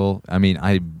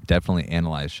definitely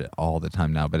analyze shit all the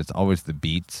time now, but it's always the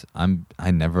beats.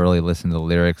 I never really listen to the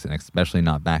lyrics, and especially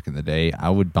not back in the day. I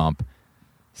would bump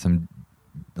some,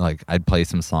 like, I'd play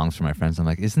some songs for my friends. I'm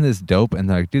like, isn't this dope? And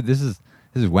they're like, dude, this is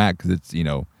whack because it's,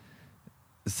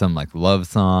 some like love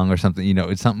song or something.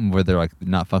 It's something where they're like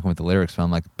not fucking with the lyrics. So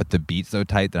I'm like, but the beat's so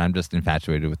tight that I'm just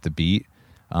infatuated with the beat.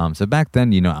 So back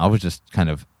then, I was just kind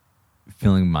of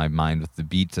filling my mind with the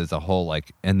beats as a whole,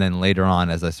 like, and then later on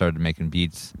as I started making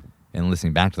beats and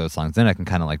listening back to those songs, then I can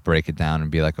kind of like break it down and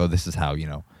be like, oh, this is how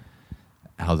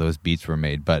how those beats were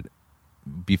made. But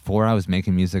before I was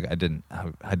making music, I didn't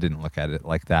look at it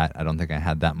like that. I don't think I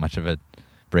had that much of a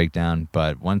breakdown.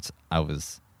 But once I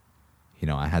was,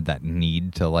 I had that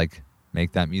need to like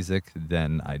make that music,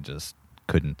 then I just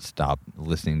couldn't stop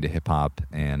listening to hip hop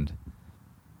and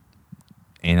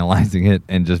analyzing it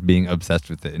and just being obsessed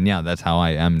with it. And yeah, that's how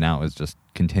I am now, is just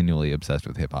continually obsessed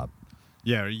with hip hop.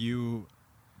 Yeah, are you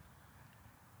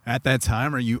at that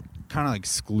time? Are you kind of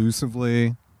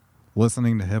exclusively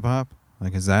listening to hip hop?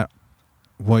 Like, is that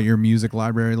what your music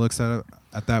library looks at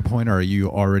that point, or are you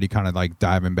already kind of like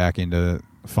diving back into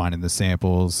finding the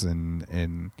samples and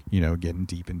getting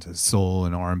deep into soul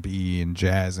and R&B and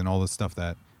jazz and all the stuff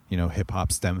that hip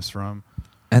hop stems from?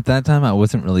 At that time, I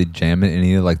wasn't really jamming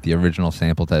any of like the original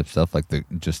sample type stuff, like the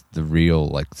real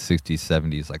like 60s,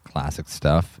 70s like classic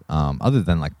stuff, other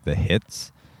than like the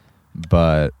hits.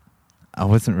 But I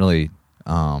wasn't really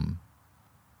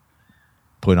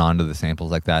put onto the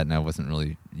samples like that, and I wasn't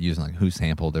really using like who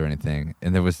sampled or anything.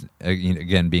 And there was,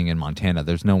 again, being in Montana,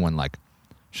 there's no one like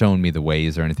showing me the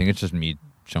ways or anything. It's just me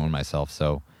showing myself.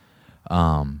 So,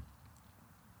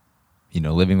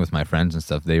 living with my friends and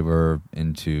stuff, they were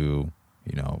into,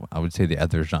 I would say the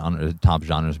other top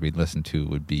genres we'd listen to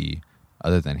would be,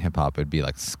 other than hip hop, it'd be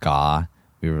like ska.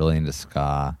 We were really into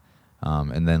ska,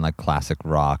 and then like classic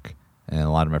rock. And a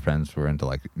lot of my friends were into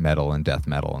like metal and death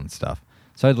metal and stuff.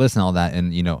 So I'd listen to all that,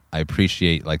 and I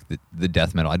appreciate like the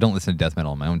death metal. I don't listen to death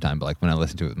metal on my own time, but like when I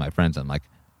listen to it with my friends, I'm like,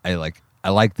 I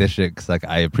like this shit because like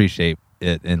I appreciate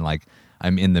it, and like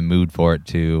I'm in the mood for it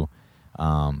too.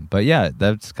 But yeah,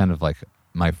 that's kind of like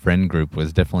my friend group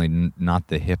was definitely not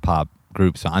the hip hop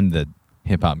group. So I'm the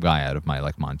hip hop guy out of my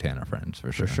like Montana friends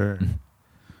for sure. For sure.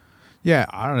 Yeah,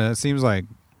 I don't know. It seems like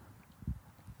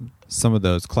some of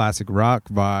those classic rock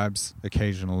vibes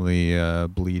occasionally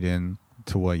bleed in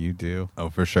to what you do.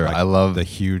 Oh, for sure. Like I love the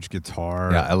huge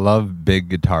guitar. Yeah, I love big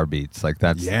guitar beats. Like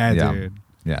that's dude.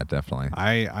 Yeah, definitely.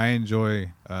 I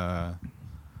enjoy that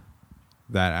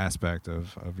aspect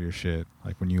of your shit.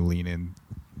 Like when you lean in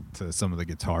to some of the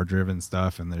guitar driven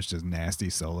stuff and there's just nasty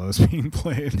solos being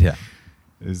played. Yeah.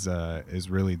 Is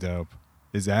really dope.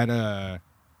 Is that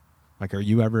like, are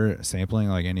you ever sampling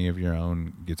like any of your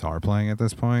own guitar playing at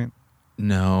this point?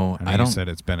 No, I know I don't. You said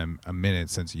it's been a minute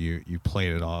since you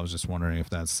played it all. I was just wondering if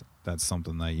that's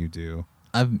something that you do.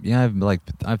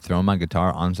 I've thrown my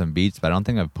guitar on some beats, but I don't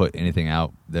think I've put anything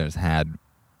out that's had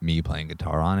me playing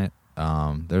guitar on it.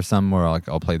 There's some where like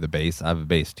I'll play the bass. I have a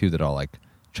bass too that I'll like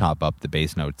chop up the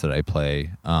bass notes that I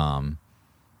play.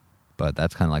 But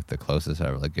that's kind of like the closest I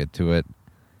really get to it.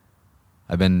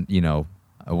 I've been,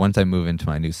 once I move into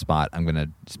my new spot, I'm going to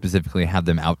specifically have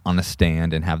them out on a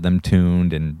stand and have them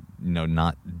tuned and,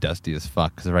 not dusty as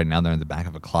fuck. Because right now they're in the back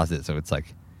of a closet. So it's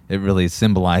like, it really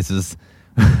symbolizes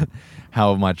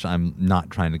how much I'm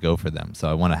not trying to go for them. So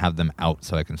I want to have them out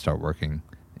so I can start working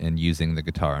and using the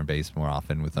guitar and bass more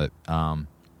often with it.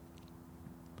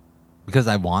 Because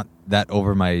I want that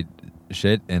over my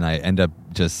shit, and I end up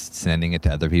just sending it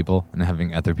to other people and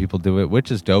having other people do it,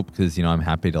 which is dope because, I'm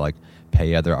happy to like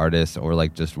pay other artists or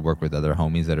like just work with other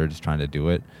homies that are just trying to do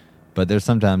it. But there's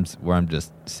sometimes where I'm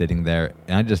just sitting there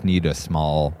and I just need a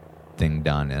small thing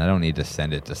done, and I don't need to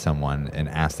send it to someone and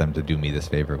ask them to do me this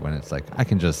favor when it's like I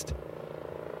can just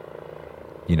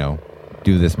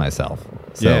do this myself.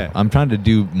 So yeah. I'm trying to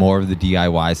do more of the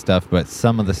DIY stuff, but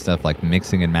some of the stuff like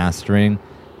mixing and mastering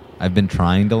I've been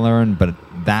trying to learn, but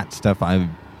that stuff I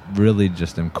really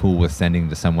just am cool with sending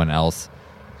to someone else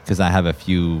because I have a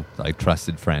few like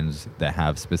trusted friends that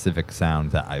have specific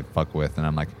sound that I fuck with, and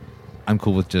I'm like, I'm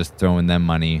cool with just throwing them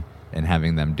money and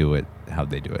having them do it how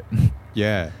they do it.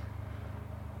 Yeah.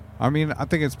 I mean, I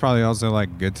think it's probably also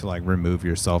like good to like remove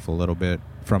yourself a little bit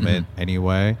from it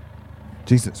anyway.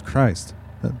 Jesus Christ.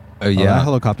 Oh yeah, that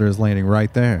helicopter is landing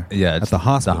right there. Yeah, it's at the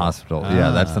hospital. The hospital.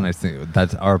 Yeah, that's the nice thing.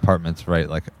 That's our apartment's right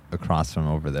like across from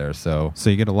over there. So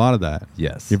you get a lot of that.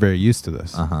 Yes, you're very used to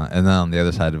this. And then on the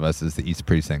other side of us is the East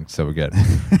Precinct. So we get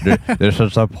this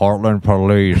is the Portland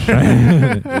Police.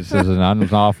 This is an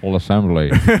unlawful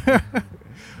assembly.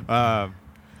 I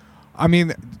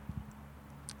mean,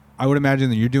 I would imagine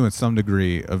that you're doing some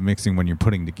degree of mixing when you're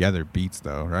putting together beats,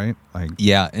 though, right? Like,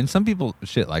 Yeah, and some people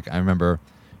like I remember,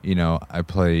 I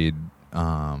played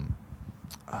what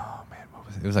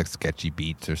was it? It was like Sketchy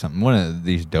Beats or something. One of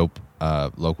these dope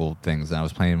local things, and I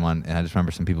was playing one, and I just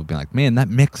remember some people being like, "Man, that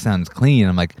mix sounds clean."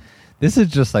 I'm like, "This is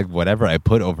just like whatever I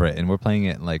put over it," and we're playing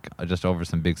it like just over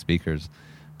some big speakers.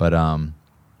 But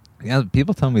yeah,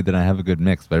 people tell me that I have a good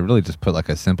mix, but I really just put like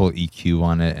a simple EQ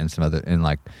on it and some other, and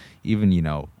like even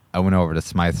I went over to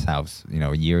Smythe's house,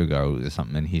 a year ago or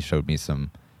something, and he showed me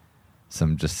some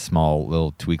just small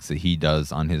little tweaks that he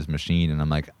does on his machine, and I'm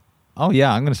like, oh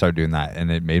yeah, I'm gonna start doing that,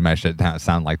 and it made my shit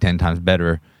sound like 10 times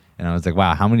better. And I was like,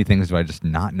 wow, how many things do I just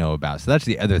not know about? So that's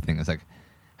the other thing. It's like,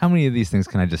 how many of these things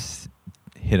can I just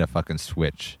hit a fucking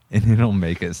switch and it'll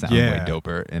make it sound way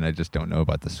doper, and I just don't know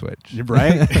about the switch.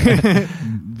 Right?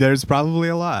 There's probably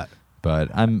a lot. But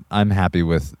I'm happy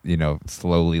with,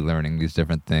 slowly learning these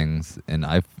different things. And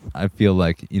I feel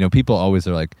like, people always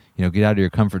are like, get out of your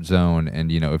comfort zone.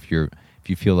 And, if you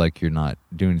feel like you're not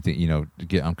doing anything,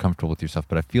 get uncomfortable with yourself.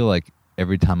 But I feel like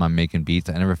every time I'm making beats,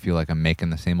 I never feel like I'm making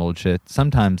the same old shit.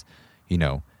 Sometimes,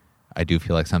 I do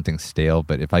feel like something's stale.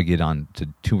 But if I get on to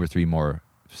 2 or 3 more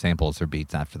samples or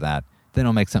beats after that, then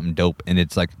I'll make something dope. And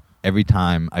it's like every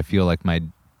time I feel like my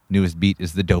newest beat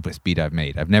is the dopest beat I've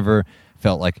made. I've never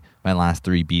felt like my last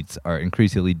 3 beats are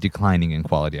increasingly declining in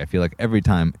quality. I feel like every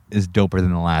time is doper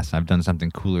than the last. I've done something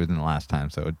cooler than the last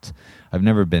time. So I've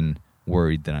never been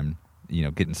worried that I'm,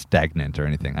 getting stagnant or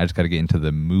anything. I just got to get into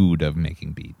the mood of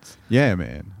making beats. Yeah,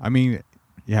 man. I mean,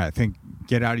 yeah, I think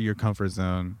get out of your comfort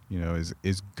zone,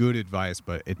 is good advice,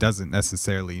 but it doesn't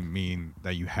necessarily mean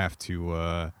that you have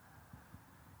to,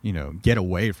 get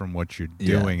away from what you're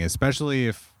doing, especially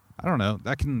if, I don't know,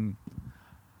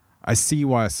 I see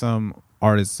why some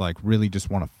artists like really just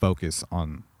want to focus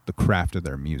on the craft of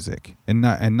their music and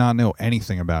not know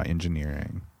anything about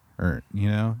engineering or,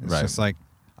 it's Right. just like,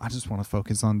 I just want to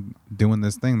focus on doing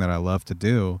this thing that I love to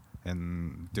do,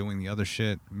 and doing the other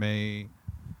shit may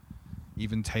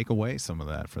even take away some of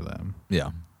that for them.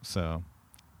 Yeah. So,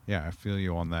 yeah, I feel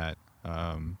you on that.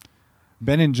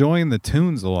 Been enjoying the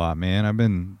tunes a lot, man. I've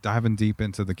been diving deep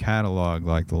into the catalog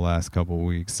like the last couple of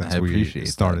weeks since we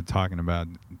started talking about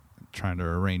trying to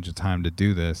arrange a time to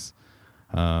do this.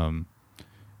 And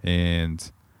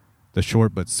the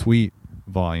short but sweet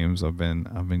volumes, I've been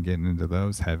getting into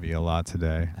those heavy a lot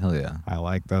today. Hell yeah. I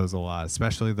like those a lot,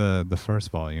 especially the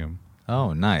first volume.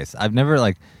 Oh, nice. I've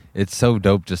never it's so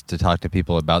dope just to talk to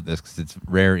people about this, because it's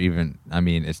rare even,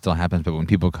 it still happens, but when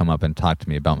people come up and talk to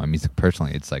me about my music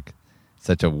personally, it's like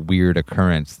such a weird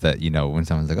occurrence that, when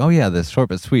someone's like, oh yeah, this short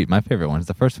but sweet, my favorite one is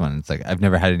the first one. It's like, I've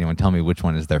never had anyone tell me which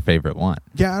one is their favorite one.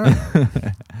 Yeah. I don't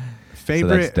So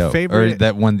that's dope. Or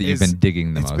that one that you've been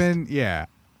digging the most.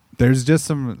 There's just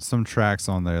some tracks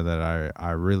on there that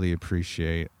I really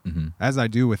appreciate, as I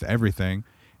do with everything.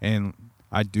 And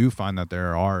I do find that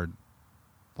there are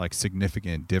like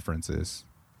significant differences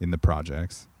in the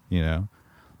projects,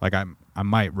 like I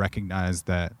might recognize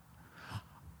that.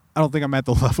 I don't think I'm at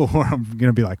the level where I'm going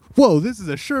to be like, whoa, this is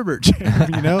a Sherbert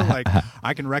jam, like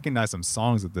I can recognize some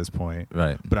songs at this point.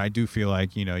 Right. But I do feel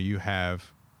like, you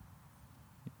have,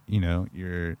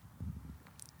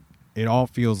 it all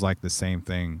feels like the same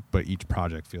thing, but each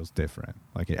project feels different.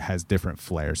 Like it has different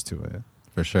flares to it.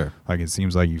 For sure. Like it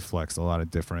seems like you flex a lot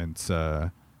of different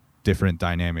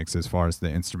dynamics as far as the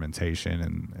instrumentation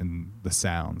and the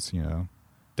sounds,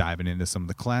 diving into some of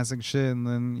the classic shit and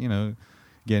then,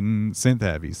 getting synth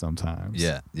heavy sometimes.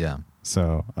 Yeah.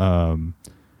 So,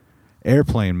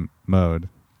 Airplane Mode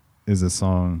is a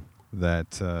song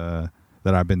that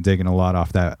I've been digging a lot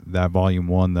off that volume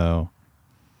 1 though.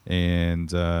 And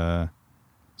so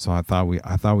I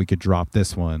thought we could drop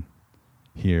this one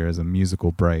here as a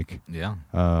musical break. Yeah.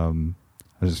 I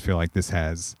just feel like this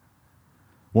has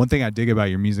one thing I dig about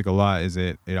your music a lot is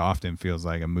it often feels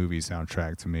like a movie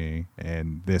soundtrack to me,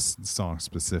 and this song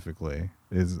specifically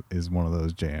is one of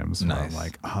those jams where I'm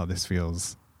like, oh, this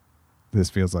feels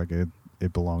like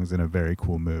it belongs in a very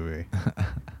cool movie.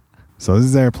 So this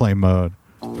is Airplane Mode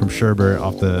from Sherbert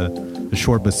off the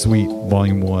Short But Sweet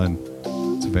Volume 1.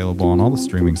 It's available on all the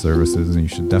streaming services, and you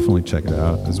should definitely check it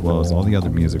out, as well as all the other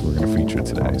music we're going to feature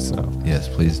today. So yes,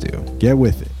 please do. Get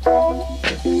with it.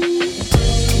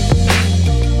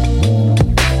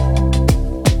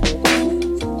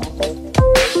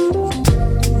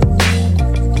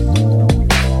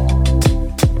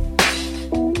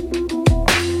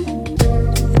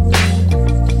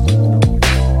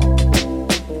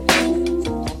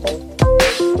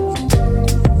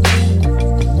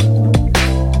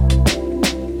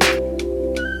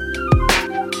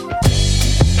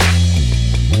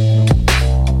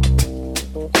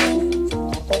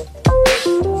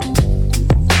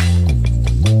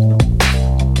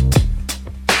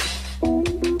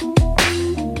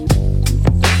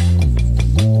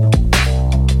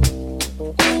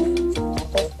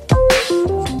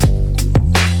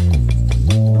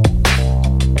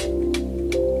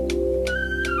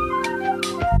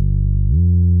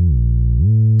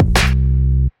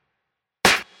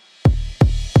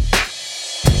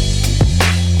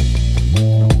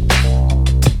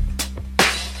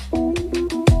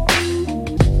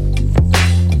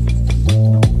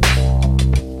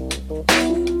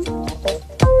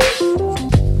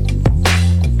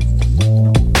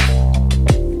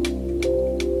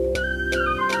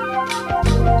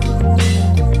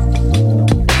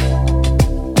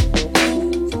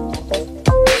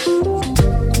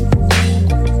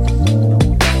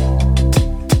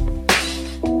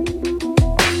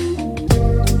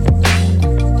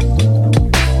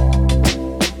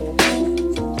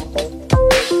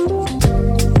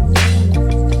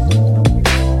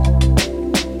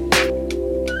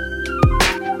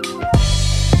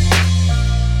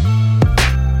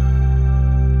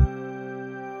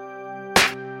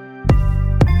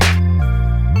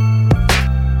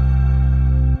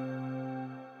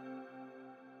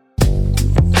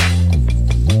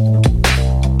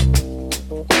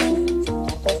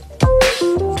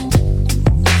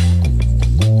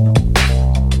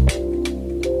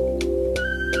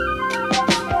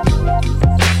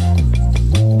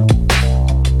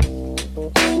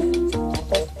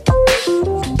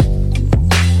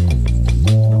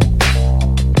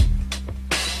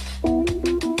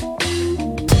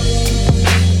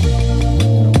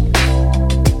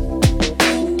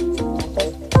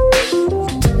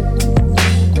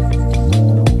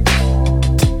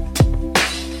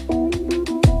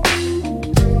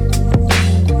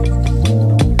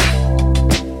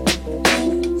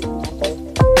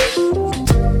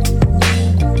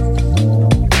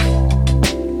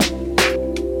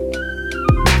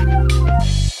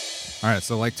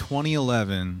 So like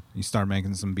 2011, you start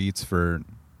making some beats for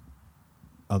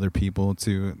other people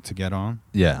to get on.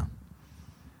 Yeah.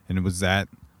 And was that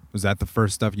the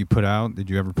first stuff you put out? Did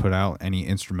you ever put out any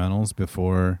instrumentals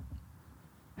before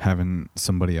having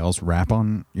somebody else rap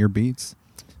on your beats?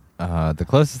 The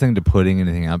closest thing to putting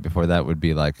anything out before that would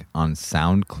be like on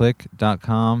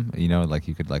SoundClick.com. You know, like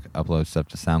you could like upload stuff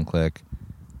to SoundClick,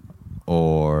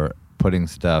 or putting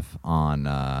stuff on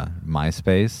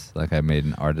MySpace. Like I made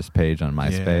an artist page on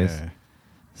MySpace. Yeah.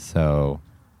 So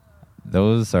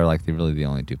those are like really the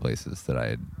only two places that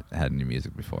I had any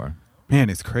music before. Man,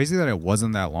 it's crazy that it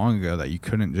wasn't that long ago that you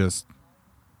couldn't just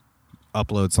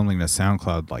upload something to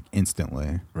SoundCloud like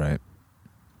instantly. Right.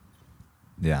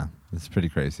 Yeah, it's pretty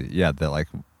crazy. Yeah, that like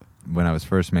when I was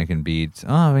first making beats,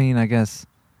 I mean, I guess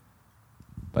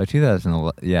by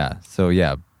 2011, yeah. So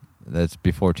yeah, that's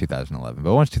before 2011.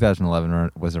 But once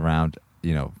 2011 was around,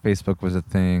 you know, Facebook was a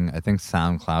thing. I think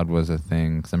SoundCloud was a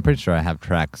thing. 'Cause I'm pretty sure I have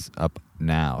tracks up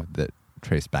now that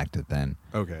trace back to then.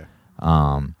 Okay.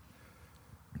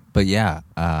 But yeah,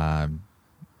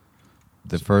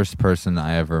 the first person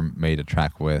I ever made a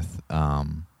track with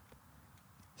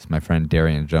is my friend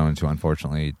Darian Jones, who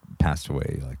unfortunately passed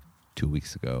away like 2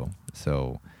 weeks ago.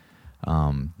 So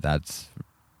that's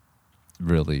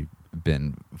really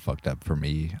been fucked up for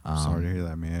me. Sorry to hear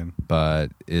that, man.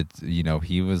 But it's, you know,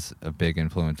 he was a big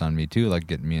influence on me too, like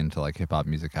getting me into like hip hop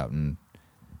music out in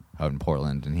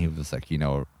Portland. And he was like, you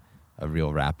know, a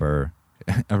real rapper.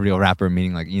 A real rapper,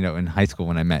 meaning like, you know, in high school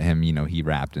when I met him, you know, he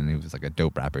rapped and he was like a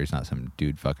dope rapper. He's not some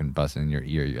dude fucking busting in your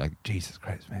ear. You're like, Jesus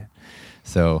Christ, man.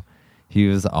 So he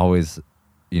was always,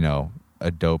 you know,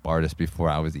 a dope artist before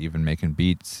I was even making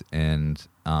beats. And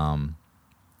I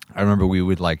remember we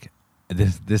would like,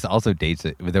 this also dates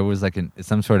it. There was like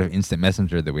some sort of instant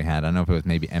messenger that we had. I don't know if it was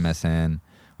maybe MSN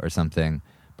or something,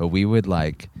 but we would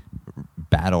like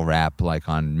battle rap like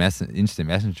on instant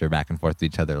messenger back and forth to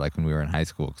each other, like when we were in high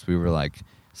school, because we were like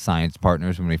science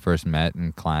partners when we first met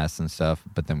in class and stuff,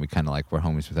 but then we kind of like were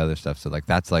homies with other stuff. So like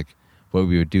that's like what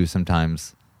we would do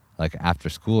sometimes, like after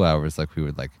school hours, like we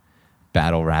would like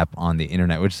battle rap on the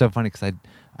internet, which is so funny because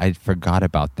I forgot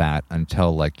about that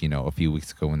until like, you know, a few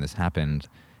weeks ago when this happened,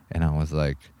 and I was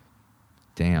like,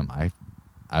 damn,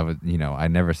 I would, you know, I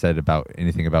never said about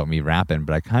anything about me rapping,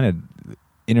 but I kind of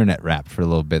internet rap for a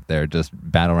little bit there, just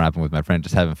battle rapping with my friend,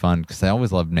 just having fun, because I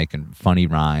always loved making funny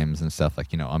rhymes and stuff.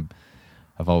 Like, you know,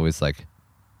 I've always like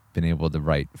been able to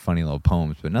write funny little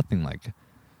poems, but nothing like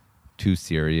too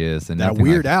serious. And that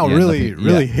Weird Al really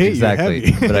hit exactly.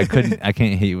 you heavy. But I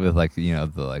can't hit you with like, you know,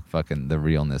 the like fucking the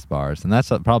realness bars. And that's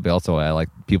probably also why I like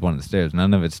People on the Stairs.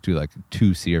 None of it's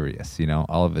too serious, you know.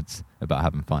 All of it's about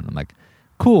having fun. I'm like,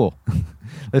 cool.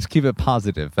 Let's keep it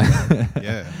positive.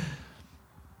 Yeah.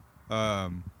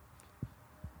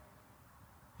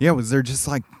 Yeah, was there just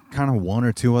like kind of one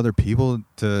or two other people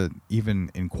to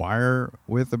even inquire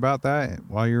with about that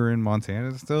while you were in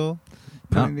Montana still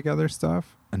putting together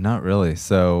stuff? Not really.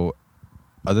 So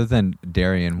other than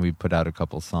Darian, we put out a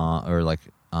couple songs, or like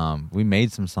we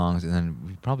made some songs, and then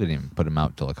we probably didn't even put them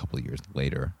out till a couple of years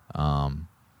later.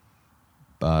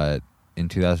 But in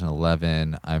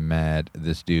 2011, I met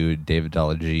this dude, David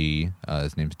Dalla G.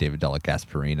 His name's David Dalla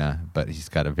Gasparina, but he's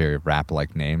got a very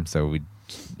rap-like name, so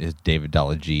his David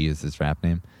Dalla G is his rap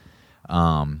name.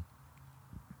 One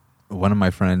of my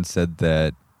friends said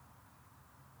that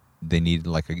they needed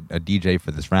like a DJ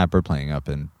for this rapper playing up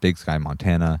in Big Sky,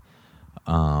 Montana.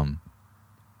 And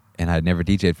I'd never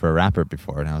DJ'd for a rapper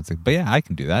before, and I was like, but yeah, I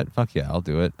can do that. Fuck yeah, I'll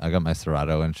do it. I got my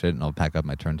Serato and shit, and I'll pack up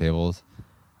my turntables.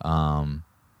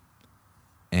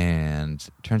 And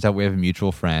turns out we have a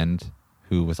mutual friend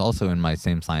who was also in my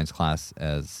same science class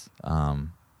as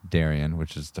Darian,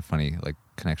 which is the funny like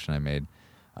connection I made.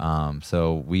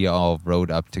 So we all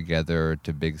rode up together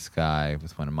to Big Sky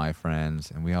with one of my friends,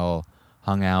 and we all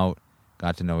hung out,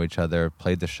 got to know each other,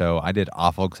 played the show. I did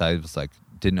awful because I was like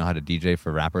didn't know how to DJ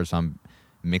for rappers, so I'm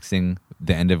mixing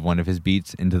the end of one of his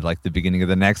beats into like the beginning of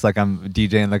the next, like I'm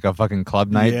DJing like a fucking club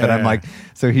night. Yeah. But I'm like,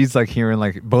 so he's like hearing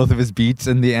like both of his beats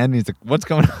in the end, and he's like, what's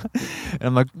going on? And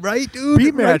I'm like, right, dude,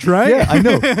 Beat match, right? Yeah, I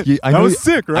know. I know was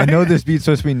sick, right? I know this beat's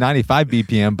supposed to be 95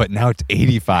 BPM, but now it's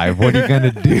 85. What are you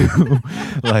gonna do?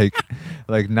 like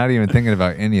not even thinking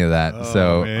about any of that. Oh,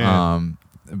 so man.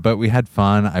 but we had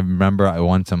fun. I remember I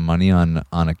won some money on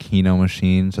a Keno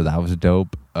machine, so that was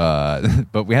dope.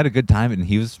 But we had a good time, and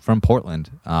he was from Portland.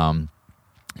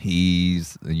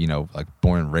 He's, you know, like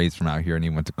born and raised from out here, and he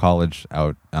went to college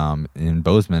out in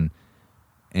Bozeman.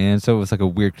 And so it was like a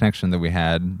weird connection that we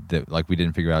had that like we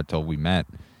didn't figure out till we met.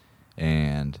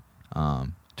 And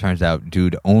turns out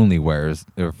dude only wears,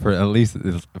 or for at least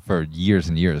for years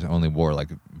and years, only wore like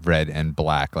red and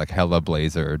black, like hella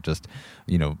blazer, just,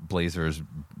 you know, blazers,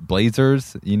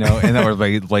 you know, and then were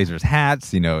like blazers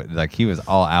hats, you know, like he was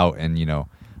all out. And, you know,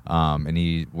 and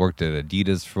he worked at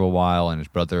Adidas for a while, and his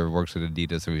brother works at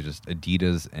Adidas, so he was just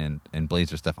Adidas and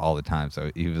blazer stuff all the time.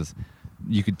 So he was,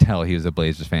 you could tell he was a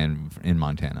Blazers fan in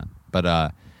Montana.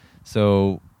 But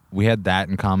so we had that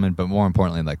in common, but more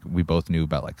importantly, like we both knew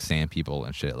about like Sand People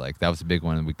and shit. Like that was a big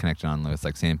one that we connected on. It was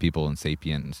like Sand People and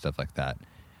Sapient and stuff like that.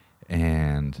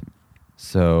 And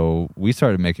so we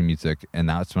started making music, and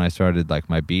that's when I started, like,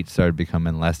 my beats started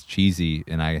becoming less cheesy,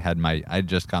 and I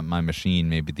just got my machine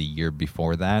maybe the year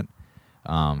before that.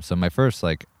 So my first,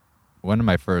 like, one of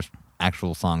my first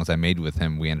actual songs I made with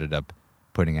him, we ended up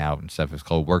putting out and stuff. It was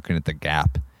called Working at the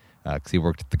Gap, because he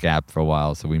worked at the Gap for a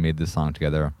while, so we made this song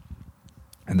together.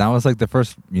 And that was, like, the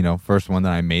first one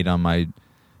that I made on my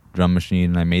drum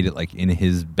machine, and I made it, like, in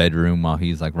his bedroom while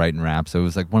he's, like, writing rap. So it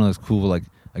was, like, one of those cool, like,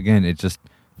 again, it just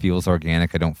feels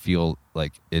organic. I don't feel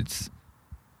like it's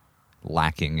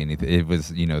lacking anything. It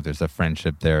was, you know, there's a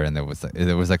friendship there, and there was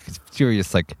like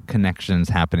serious like connections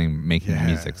happening making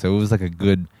music. So it was like a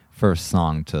good first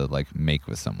song to like make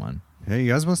with someone. Yeah,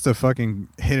 you guys must have fucking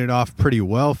hit it off pretty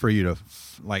well for you to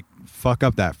like fuck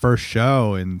up that first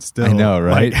show and still, I know,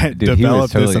 right? Like, Dude, develop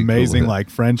totally this amazing cool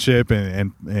like friendship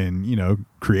and you know,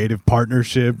 creative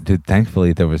partnership. Dude,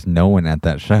 thankfully there was no one at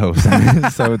that show,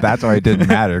 so that's why it didn't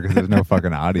matter, because there's no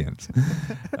fucking audience.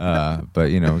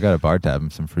 But you know, we got a bar tab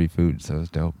and some free food, so it was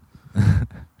dope.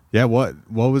 Yeah, what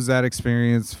was that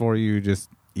experience for you?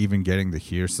 Just even getting to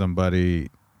hear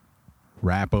somebody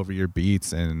rap over your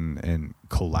beats and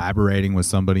collaborating with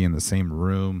somebody in the same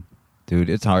room. Dude,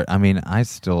 it's hard. I mean,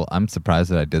 I'm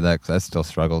surprised that I did that, because I still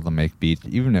struggle to make beats.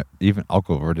 Even I'll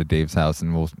go over to Dave's house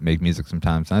and we'll make music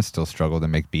sometimes, and I still struggle to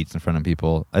make beats in front of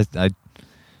people. I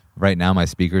right now my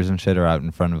speakers and shit are out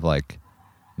in front of like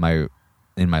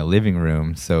in my living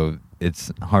room, so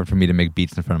it's hard for me to make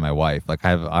beats in front of my wife. Like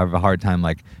I have a hard time,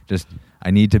 like, just I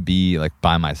need to be like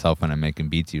by myself when I'm making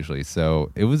beats usually.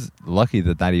 So it was lucky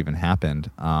that even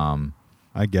happened.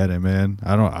 I get it, man.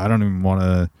 I don't even want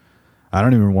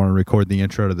to record the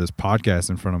intro to this podcast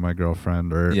in front of my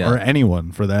girlfriend or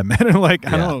anyone for that matter. Like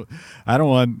I don't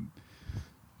want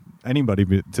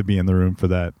anybody to be in the room for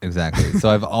that. Exactly. So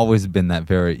I've always been that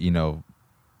very, you know,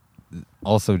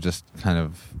 also just kind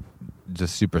of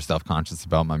just super self-conscious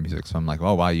about my music. So I'm like,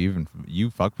 oh wow, you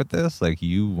fuck with this? Like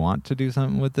you want to do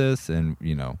something with this? And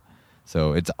you know,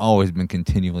 so it's always been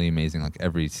continually amazing. Like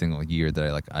every single year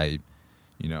that I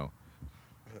you know,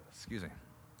 excuse me,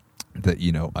 that,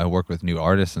 you know, I work with new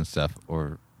artists and stuff,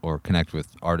 or connect with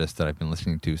artists that I've been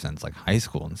listening to since like high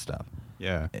school and stuff.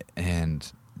 Yeah. And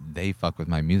they fuck with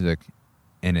my music,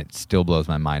 and it still blows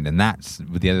my mind. And that's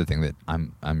the other thing, that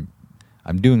I'm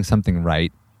doing something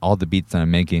right. All the beats that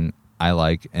I'm making, I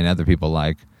like, and other people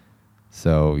like.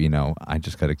 So, you know, I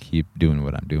just got to keep doing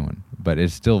what I'm doing. But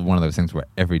it's still one of those things where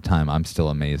every time I'm still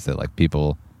amazed that like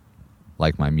people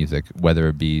like my music, whether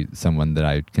it be someone that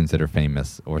I consider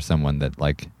famous or someone that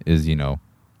like is, you know,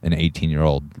 an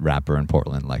 18-year-old rapper in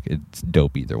Portland. Like it's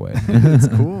dope either way. It's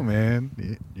cool,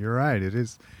 man. You're right. It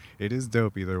is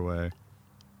dope either way.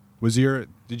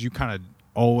 Did you kind of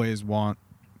always want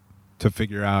to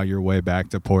figure out your way back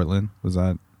to Portland? Was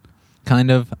that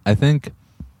kind of? I think,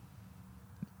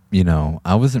 you know,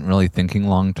 I wasn't really thinking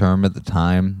long term at the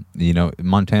time. You know, in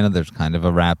Montana, there's kind of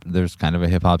a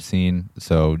hip hop scene.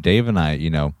 So Dave and I, you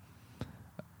know,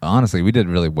 honestly, we did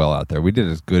really well out there. We did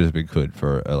as good as we could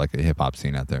for like a hip hop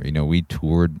scene out there. You know, we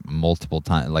toured multiple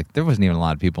times. Like there wasn't even a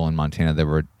lot of people in Montana that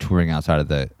were touring outside of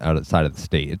the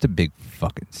state. It's a big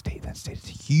fucking state. That state is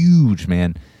huge,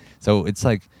 man. So it's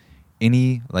like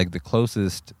the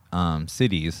closest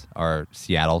cities are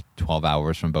Seattle, 12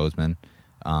 hours from Bozeman.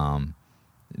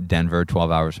 Denver,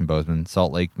 12 hours from Bozeman.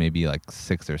 Salt Lake, maybe like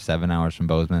 6 or 7 hours from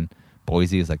Bozeman.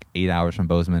 Boise is like 8 hours from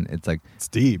Bozeman. It's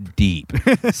deep.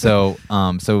 So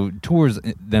tours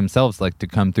themselves, like to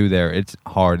come through there, it's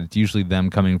hard. It's usually them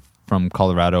coming from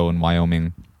Colorado and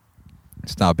Wyoming,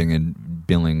 stopping in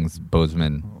Billings,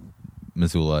 Bozeman,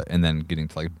 Missoula, and then getting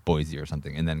to like Boise or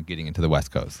something, and then getting into the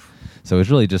West Coast. So it's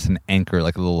really just an anchor,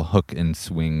 like a little hook and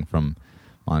swing from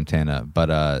Montana.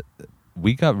 But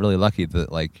we got really lucky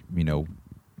that, like, you know,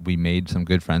 we made some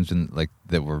good friends and like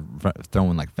that were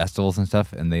throwing like festivals and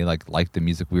stuff, and they liked the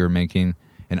music we were making.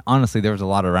 And honestly, there was a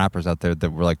lot of rappers out there that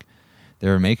were like, they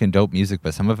were making dope music,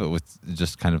 but some of it was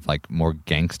just kind of like more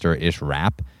gangster-ish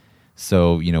rap.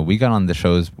 So, you know, we got on the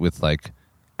shows with like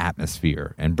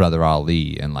Atmosphere and Brother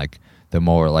Ali and like the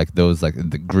more like those like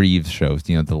the Greaves shows,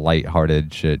 you know, the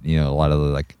lighthearted shit, you know, a lot of the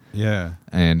like Yeah.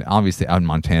 And obviously out in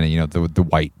Montana, you know, the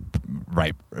white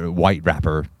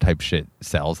rapper type shit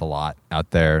sells a lot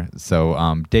out there.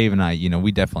 So Dave and I, you know,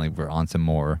 we definitely were on some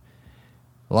more.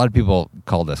 A lot of people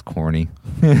called us corny.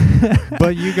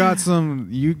 But you got some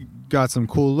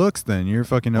cool looks then. You're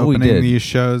fucking Oh, we opening did. these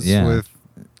shows Yeah. with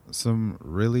some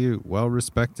really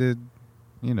well-respected,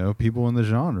 you know, people in the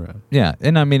genre. Yeah,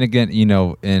 and I mean, again, you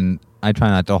know, and I try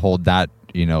not to hold that,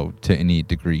 you know, to any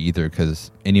degree either,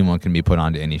 because anyone can be put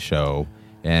onto any show,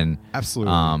 and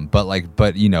Absolutely.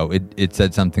 but you know, it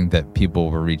said something that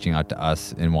people were reaching out to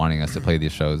us and wanting us to play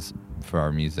these shows for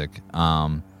our music.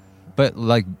 But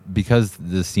like, because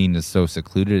the scene is so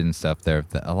secluded and stuff, there,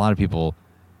 that a lot of people,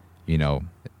 you know,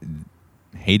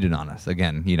 hated on us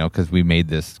again, you know, because we made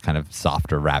this kind of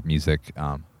softer rap music,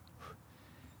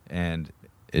 and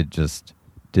it just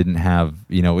didn't have,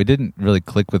 you know, it didn't really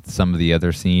click with some of the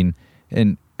other scene.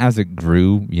 And as it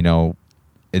grew, you know,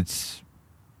 it's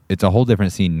a whole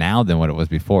different scene now than what it was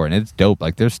before, and it's dope.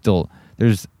 Like there's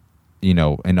you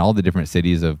know, in all the different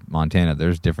cities of Montana,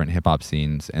 there's different hip hop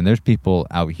scenes, and there's people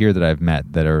out here that I've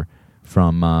met that are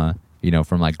from you know,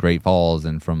 from like Great Falls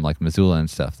and from like Missoula and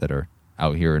stuff that are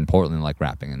out here in Portland like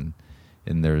rapping,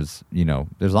 and there's, you know,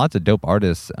 there's lots of dope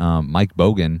artists. Mike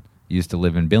Bogan used to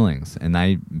live in Billings, and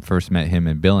I first met him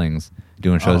in Billings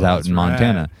doing shows out that's in rad.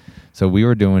 Montana. So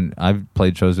I've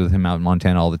played shows with him out in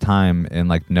Montana all the time, and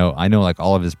like I know like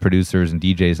all of his producers and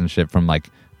DJs and shit from like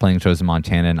playing shows in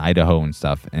Montana and Idaho and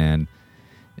stuff. And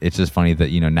it's just funny that,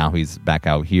 you know, now he's back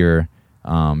out here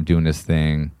doing this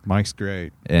thing. Mike's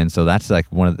great. And so that's like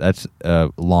that's a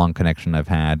long connection I've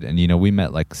had. And, you know, we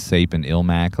met like Sape and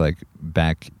Ilmac like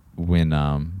back when,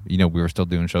 you know, we were still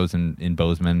doing shows in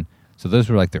Bozeman. So those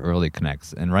were like the early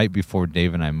connects. And right before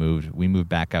Dave and I we moved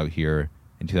back out here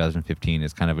in 2015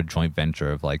 as kind of a joint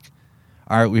venture of like,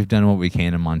 all right, we've done what we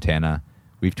can in Montana.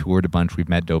 We've toured a bunch. We've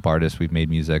met dope artists. We've made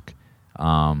music.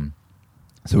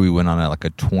 So we went on a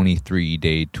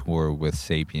 23-day tour with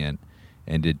Sapient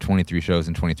and did 23 shows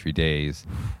in 23 days.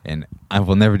 And I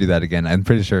will never do that again. I'm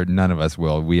pretty sure none of us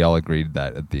will. We all agreed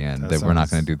that at the end that we're not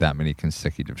going to do that many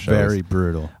consecutive shows. Very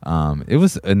brutal. It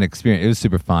was an experience. It was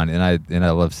super fun. And I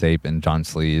love Sape and John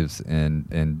Sleeves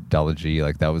and Della G.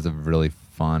 Like that was a really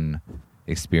fun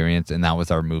experience. And that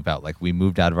was our move out. Like we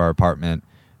moved out of our apartment,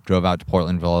 drove out to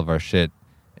Portland for all of our shit,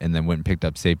 and then went and picked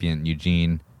up Sapient and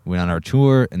Eugene, went on our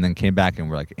tour, and then came back and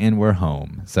we're like, and we're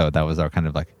home. So that was our kind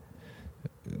of like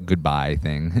goodbye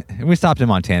thing. And we stopped in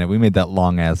Montana. We made that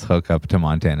long ass hook up to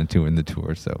Montana to end the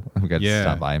tour. So we got to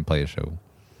stop by and play a show.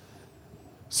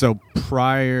 So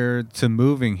prior to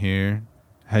moving here,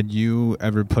 had you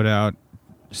ever put out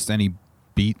just any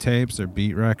beat tapes or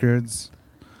beat records?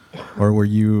 Or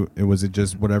was it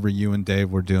just whatever you and Dave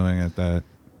were doing at that?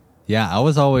 Yeah, I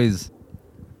was going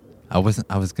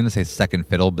to say second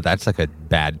fiddle, but that's like a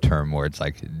bad term where it's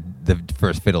like the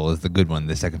first fiddle is the good one,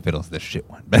 the second fiddle is the shit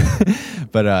one.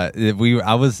 But it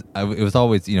was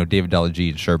always, you know, David Della G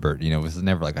and Sherbert, you know, it was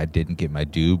never like I didn't get my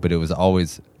due, but I was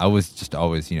just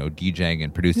always, you know, DJing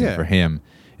and producing for him.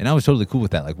 And I was totally cool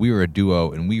with that. Like we were a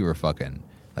duo and we were fucking,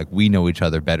 like we know each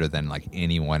other better than like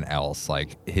anyone else.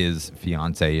 Like his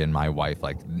fiance and my wife,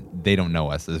 like they don't know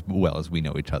us as well as we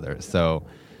know each other. So,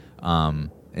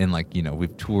 and like, you know,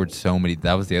 we've toured so many,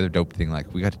 that was the other dope thing.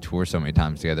 Like we got to tour so many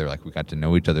times together. Like we got to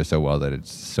know each other so well that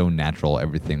it's so natural,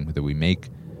 everything that we make.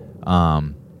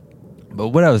 But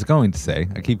what I was going to say,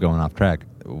 I keep going off track.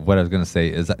 What I was going to say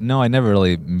is that, no, I never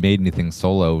really made anything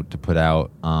solo to put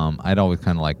out. I'd always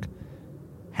kind of like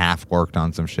half worked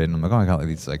on some shit. And I'm like, oh, I got like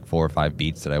these like 4 or 5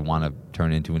 beats that I want to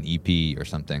turn into an EP or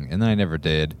something. And then I never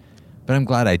did. But I'm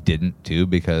glad I didn't too,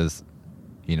 because,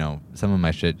 you know, some of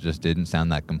my shit just didn't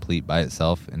sound that complete by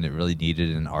itself, and it really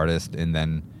needed an artist and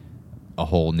then a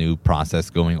whole new process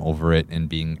going over it and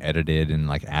being edited and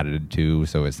like added to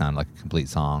so it sounded like a complete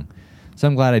song. So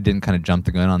I'm glad I didn't kind of jump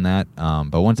the gun on that.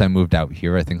 But once I moved out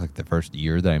here, I think like the first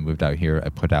year that I moved out here, I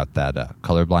put out that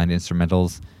Colorblind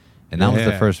Instrumentals, and that was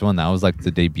the first one. That was like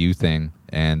the debut thing,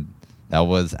 and that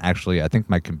was actually, I think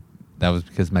that was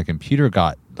because my computer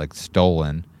got like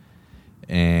stolen,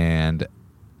 and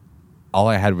all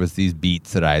I had was these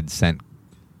beats that I had sent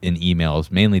in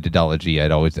emails, mainly to Della G.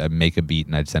 I'd make a beat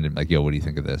and I'd send it like, yo, what do you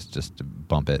think of this? Just to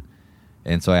bump it.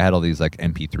 And so I had all these like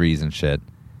MP3s and shit.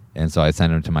 And so I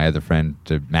sent them to my other friend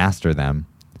to master them,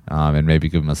 and maybe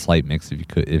give him a slight mix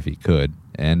if he could.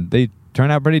 And they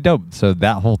turned out pretty dope. So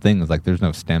that whole thing is like, there's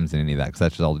no stems in any of that, because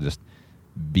that's just all just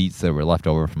beats that were left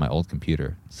over from my old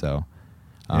computer. So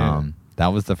that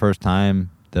was the first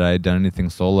time that I had done anything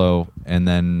solo. And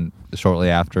then shortly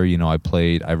after, you know,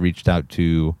 I reached out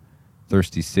to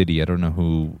Thirsty City. I don't know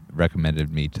who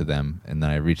recommended me to them. And then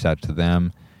I reached out to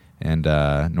them, And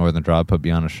Northern Draw put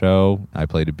me on a show. I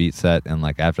played a beat set, and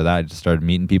like after that, I just started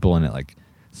meeting people, and it like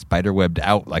spiderwebbed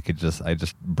out. Like I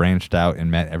just branched out and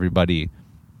met everybody.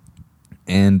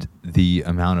 And the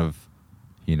amount of,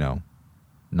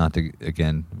 not to,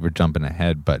 again, we're jumping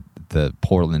ahead, but the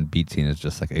Portland beat scene has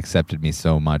just like accepted me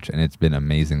so much, and it's been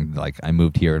amazing. Like I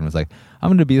moved here and was like, I'm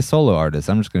going to be a solo artist.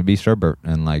 I'm just going to be Sherbert,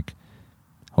 and like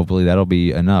hopefully that'll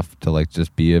be enough to like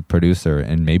just be a producer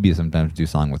and maybe sometimes do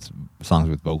songs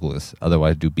with vocalists.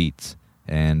 Otherwise, do beats.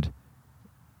 And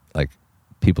like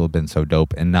people have been so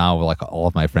dope, and now like all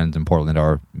of my friends in Portland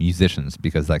are musicians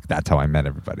because like that's how I met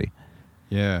everybody.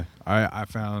 Yeah, I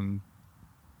found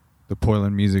the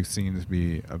Portland music scene to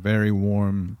be a very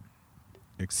warm,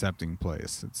 accepting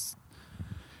place.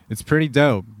 It's pretty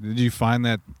dope. Did you find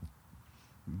that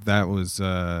was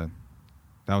kind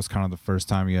of the first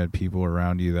time you had people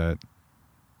around you that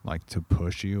like to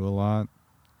push you a lot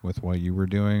with what you were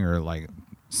doing, or like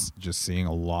just seeing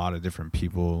a lot of different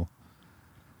people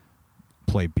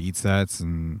play beat sets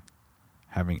and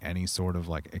having any sort of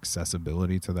like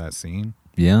accessibility to that scene?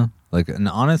 Yeah. Like, and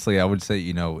honestly, I would say,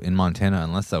 in Montana,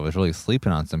 unless I was really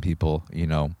sleeping on some people,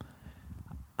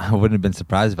 I wouldn't have been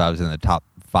surprised if I was in the top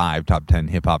 5, top 10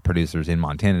 hip hop producers in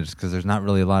Montana, just because there's not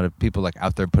really a lot of people like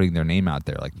out there putting their name out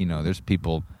there. Like, there's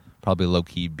people probably low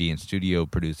key being studio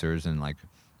producers, and like,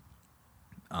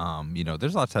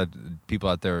 there's lots of people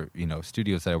out there,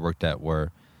 studios that I worked at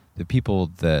where the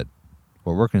people that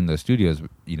were working in those studios,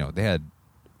 they had,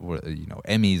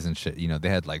 Emmys and shit. They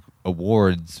had like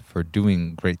awards for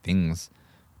doing great things,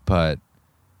 but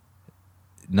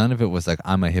none of it was like,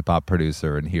 I'm a hip hop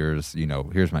producer and here's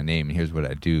my name and here's what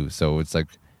I do. So it's like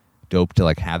dope to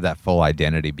like have that full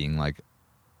identity, being like,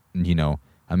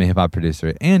 I'm a hip hop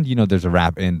producer, and there's a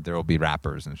rap, and there will be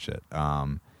rappers and shit.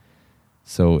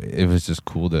 So it was just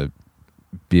cool to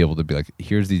be able to be like,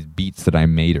 here's these beats that I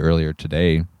made earlier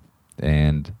today,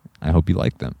 and I hope you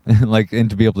like them. Like, and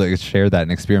to be able to share that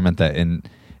and experiment that,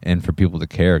 and for people to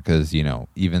care, because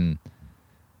even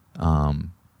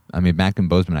back in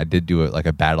Bozeman, I did do like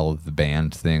a battle of the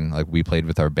band thing. Like we played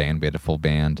with our band, we had a full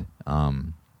band,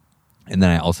 and then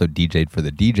I also DJ'd for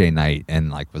the DJ night, and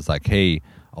like was like, hey,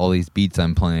 all these beats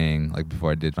I'm playing, like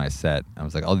before I did my set, I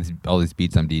was like, all these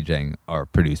beats I'm DJing are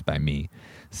produced by me.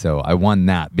 So I won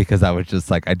that because I was just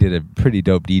like, I did a pretty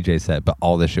dope DJ set, but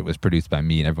all this shit was produced by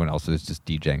me, and everyone else was just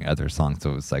DJing other songs.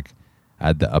 So it was like, I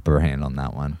had the upper hand on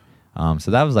that one. So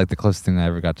that was like the closest thing I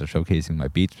ever got to showcasing my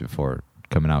beats before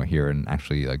coming out here and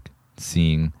actually like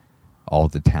seeing all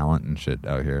the talent and shit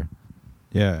out here.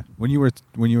 Yeah. When you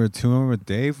were touring with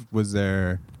Dave, was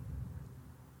there,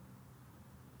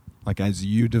 like, as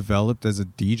you developed as a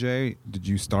DJ, did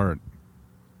you start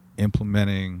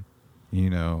implementing,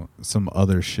 some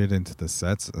other shit into the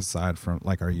sets aside from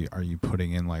like, are you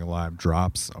putting in like live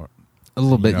drops or a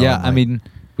little bit? Yeah. Like,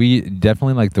 we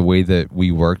definitely like the way that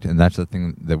we worked, and that's the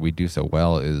thing that we do so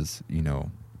well is,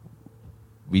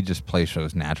 we just play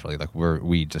shows naturally. Like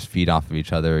we just feed off of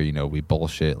each other, we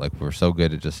bullshit. Like we're so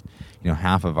good at just,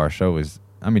 half of our show is,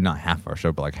 not half of our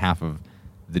show, but like half of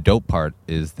the dope part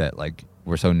is that like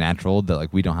we're so natural that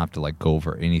like we don't have to like go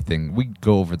over anything. We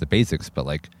go over the basics, but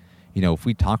like, if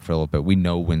we talk for a little bit, we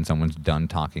know when someone's done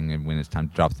talking and when it's time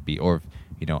to drop the beat. Or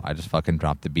if, I just fucking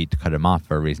drop the beat to cut him off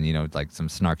for a reason, like some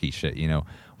snarky shit,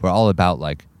 We're all about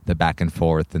like the back and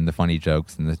forth and the funny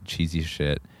jokes and the cheesy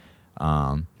shit.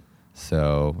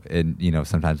 So, and,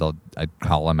 sometimes I'd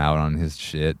call him out on his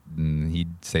shit and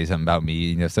he'd say something about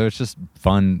me, so it's just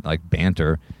fun, like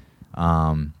banter.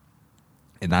 And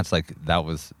that's like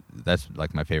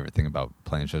my favorite thing about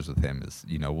playing shows with him is,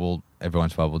 every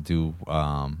once in a while we'll do,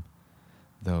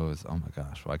 those, oh my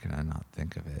gosh, why can I not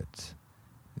think of it?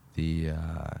 The,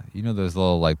 those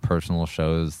little like personal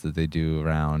shows that they do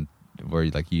around where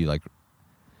you like,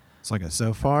 it's like a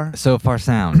So Far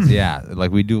sounds. Yeah.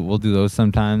 Like we'll do those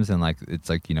sometimes. And like,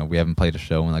 it's like, we haven't played a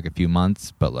show in like a few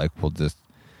months, but like, we'll just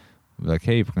be like,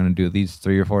 hey, if we're going to do these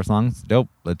 3 or 4 songs, dope,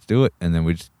 let's do it. And then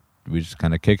we just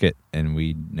kind of kick it, and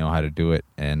we know how to do it,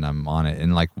 and I'm on it.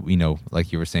 And like,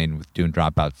 like you were saying with doing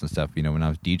dropouts and stuff, when I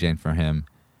was DJing for him,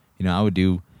 I would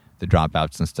do the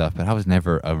dropouts and stuff, but I was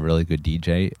never a really good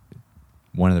DJ.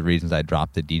 One of the reasons I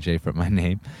dropped the DJ from my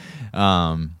name.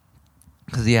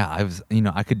 Cause yeah, I was,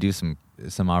 I could do some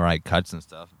all right cuts and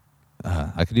stuff.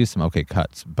 I could do some okay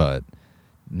cuts, but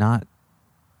not,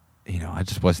 I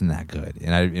just wasn't that good.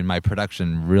 And my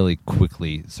production really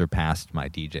quickly surpassed my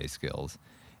DJ skills.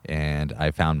 And I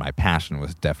found my passion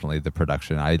was definitely the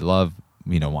production. I love,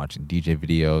 watching DJ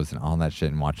videos and all that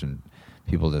shit and watching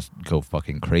people just go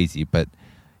fucking crazy. But,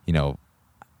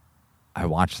 I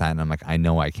watch that and I'm like, I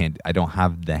know I don't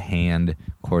have the hand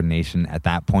coordination at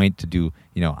that point to do,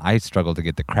 I struggle to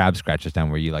get the crab scratches down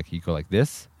where you go like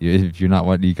this. If you're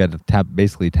not you got to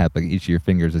basically tap like each of your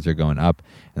fingers as you're going up.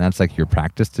 And that's like your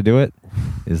practice to do it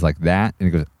is like that. And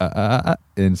it goes,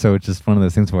 and so it's just one of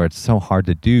those things where it's so hard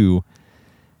to do.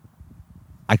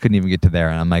 I couldn't even get to there.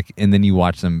 And I'm like, and then you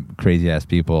watch some crazy ass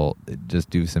people just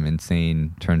do some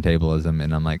insane turntablism.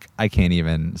 And I'm like, I can't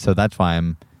even. So that's why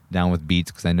I'm down with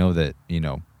beats, because I know that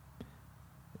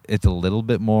it's a little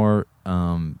bit more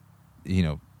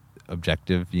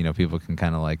objective. People can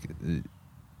kind of like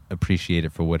appreciate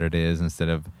it for what it is instead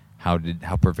of how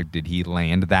perfect did he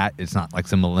land that. It's not like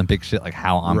some Olympic shit, like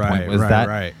how on point was that.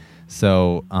 Right.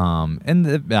 So I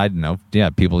don't know,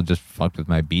 people just fucked with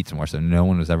my beats more, so no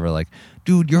one was ever like,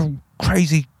 dude, you're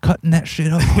crazy cutting that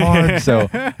shit up hard. So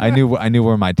I knew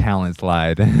where my talents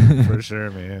lied. For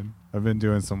sure, man. I've been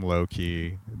doing some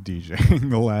low-key DJing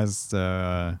the last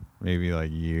maybe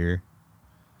like year.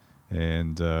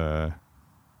 And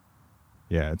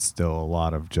it's still a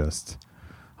lot of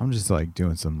I'm just like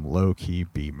doing some low-key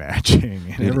beat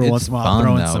matching. And every once in a while I'm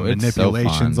throwing some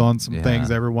manipulations on some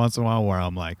things every once in a while where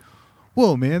I'm like,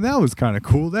 whoa, man, that was kind of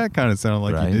cool. That kind of sounded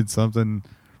like you did something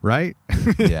right.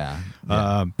 Yeah.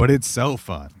 But it's so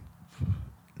fun.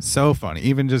 So fun.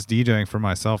 Even just DJing for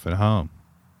myself at home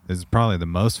is probably the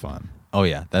most fun. Oh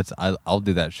yeah, I'll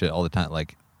do that shit all the time.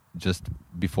 Like just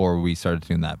before we started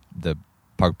doing the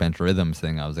Park Bench Rhythms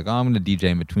thing, I was like, I'm going to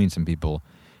DJ in between some people.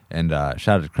 And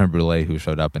shout out to Creme Brulee who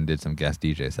showed up and did some guest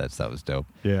DJ sets. That was dope.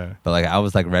 Yeah. But like I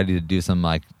was like ready to do some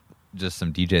like just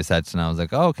some DJ sets, and I was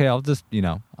like, oh, okay, I'll just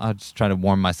try to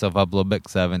warm myself up a little bit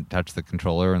because I haven't touched the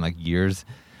controller in like years.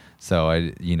 So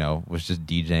I, was just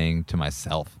DJing to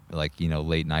myself, like,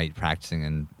 late night practicing.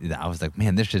 And I was like,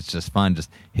 man, this shit's just fun, just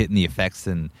hitting the effects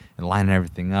and lining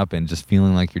everything up and just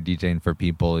feeling like you're DJing for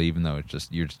people, even though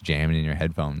you're just jamming in your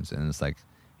headphones. And it's like,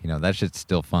 that shit's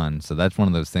still fun. So that's one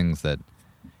of those things that,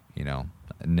 I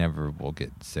never will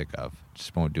get sick of.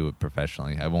 Just won't do it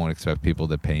professionally. I won't expect people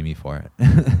to pay me for it.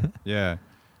 Yeah.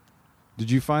 Did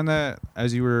you find that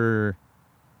as you were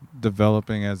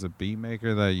developing as a beat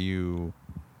maker that you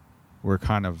were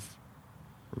kind of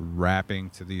rapping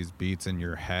to these beats in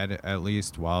your head, at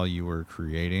least while you were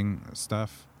creating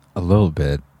stuff? A little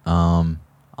bit.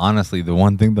 Honestly, the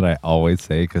one thing that I always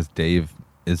say, because Dave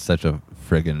is such a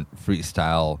friggin'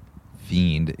 freestyle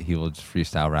fiend, he will just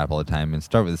freestyle rap all the time and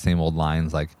start with the same old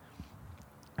lines, like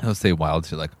he'll say wild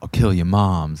shit like, I'll kill your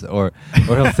moms, or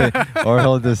he'll say or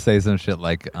he'll just say some shit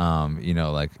like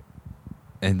like.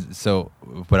 And so,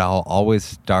 but I'll always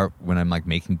start when I'm like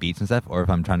making beats and stuff, or if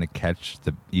I'm trying to catch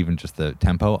even just the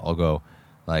tempo, I'll go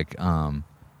like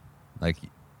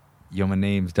yo, my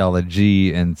name's Dollar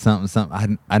G and something. I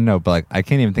don't know, but like I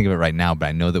can't even think of it right now. But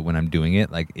I know that when I'm doing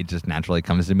it, like it just naturally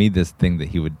comes to me. This thing that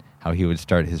how he would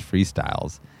start his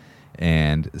freestyles,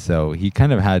 and so he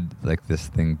kind of had like this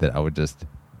thing that I would just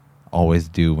always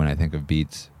do when I think of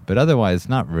beats. But otherwise,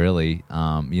 not really.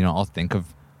 I'll think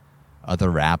of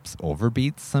other raps over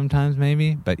beats sometimes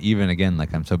maybe, but even again,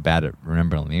 like I'm so bad at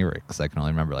remembering lyrics, I can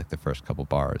only remember like the first couple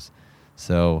bars.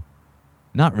 So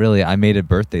not really. I made a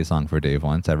birthday song for Dave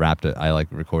once. I rapped it, I like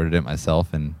recorded it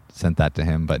myself and sent that to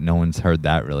him, but no one's heard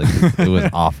that really. It was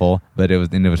awful, but it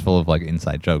was full of like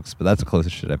inside jokes, but that's the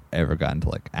closest shit I've ever gotten to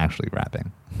like actually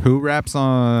rapping. Who raps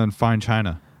on Fine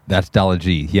China? That's Dollar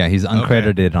G. Yeah, he's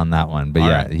uncredited on that one, but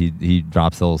right. He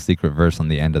drops a little secret verse on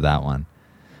the end of that one.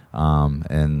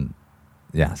 And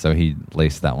yeah, so he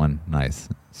laced that one nice.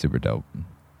 Super dope.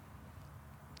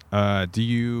 Do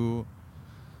you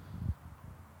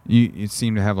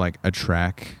seem to have like a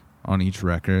track on each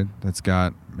record that's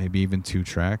got maybe even two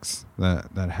tracks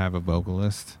that have a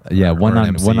vocalist? Yeah, one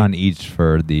on each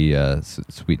for the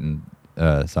sweet and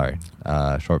short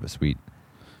but sweet.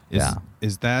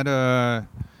 Is that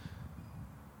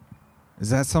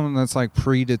something that's like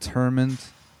predetermined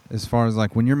as far as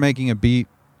like when you're making a beat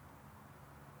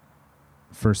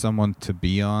for someone to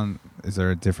be on? Is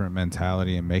there a different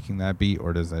mentality in making that beat,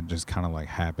 or does that just kind of like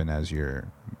happen as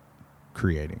you're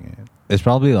creating it? It's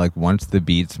probably like once the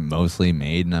beat's mostly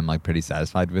made and I'm like pretty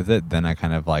satisfied with it, then I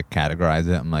kind of like categorize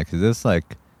it. I'm like, is this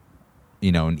like,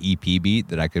 an EP beat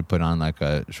that I could put on like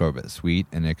a short but sweet,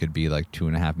 and it could be like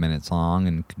 2.5 minutes long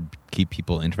and could keep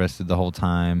people interested the whole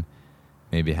time,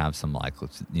 maybe have some like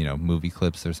movie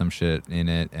clips or some shit in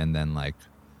it, and then like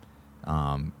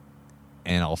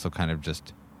and also kind of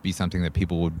just be something that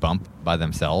people would bump by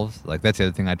themselves. Like that's the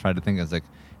other thing I try to think is like,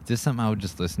 is this something I would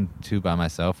just listen to by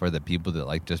myself, or the people that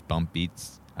like just bump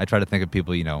beats? I try to think of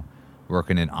people,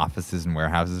 working in offices and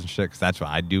warehouses and shit, because that's what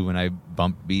I do when I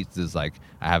bump beats, is like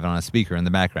I have it on a speaker in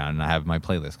the background and I have my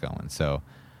playlist going. So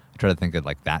I try to think of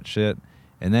like that shit.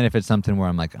 And then if it's something where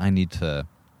I'm like, I need to,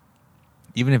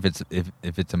 even if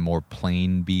it's a more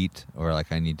plain beat, or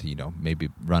like I need to, you know, maybe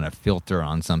run a filter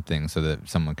on something so that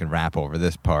someone can rap over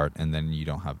this part, and then you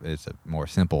don't have, it's a more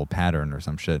simple pattern or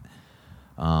some shit.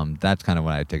 That's kind of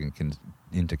what I take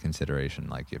into consideration.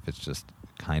 Like if it's just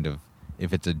kind of,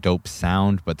 if it's a dope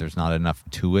sound but there's not enough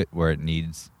to it where it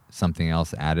needs something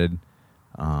else added.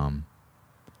 And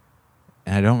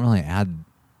I don't really add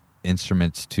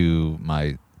instruments to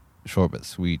my short but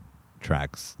sweet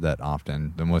tracks that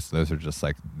often. The most of those are just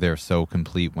like, they're so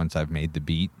complete once I've made the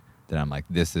beat that I'm like,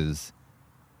 this is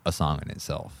a song in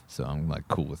itself. So I'm like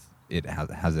cool with it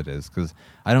as it is, because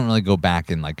I don't really go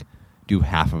back and like do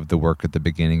half of the work at the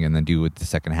beginning and then do the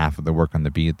second half of the work on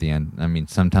the beat at the end. I mean,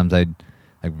 sometimes I,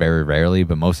 like very rarely,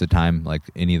 but most of the time, like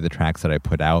any of the tracks that I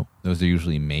put out, those are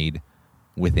usually made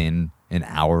within an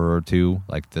hour or two.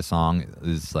 Like the song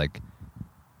is like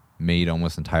made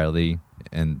almost entirely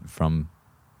and from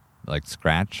like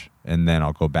scratch, and then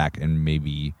I'll go back and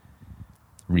maybe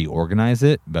reorganize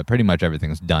it, but pretty much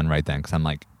everything's done right then, because I'm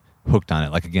like hooked on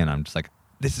it. Like again, I'm just like,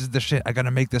 this is the shit, I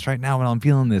gotta make this right now when I'm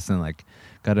feeling this, and like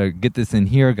gotta get this in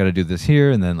here, gotta do this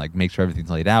here, and then like make sure everything's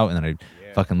laid out, and then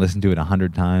I fucking listen to it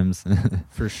 100 times.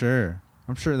 For sure.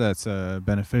 I'm sure that's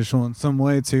beneficial in some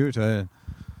way too, to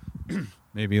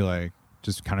maybe like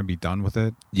just kind of be done with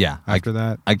it. Yeah. After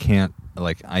that, I can't,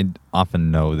 like, I often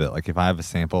know that like if I have a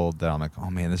sample that I'm like, oh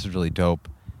man, this is really dope.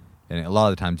 And a lot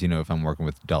of the times, you know, if I'm working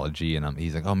with Dollar G and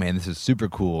he's like, oh man, this is super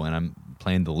cool, and I'm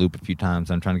playing the loop a few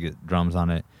times, I'm trying to get drums on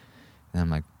it, and I'm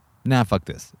like, nah, fuck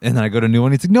this. And then I go to a new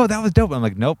one. He's like, no, that was dope. I'm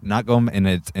like, nope, not going. And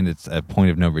it's a point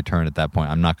of no return at that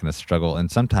point. I'm not going to struggle. And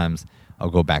sometimes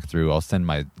I'll go back through. I'll send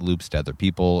my loops to other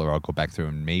people, or I'll go back through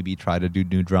and maybe try to do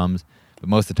new drums. But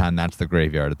most of the time, that's the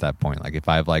graveyard at that point. Like if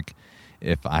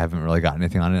I haven't really got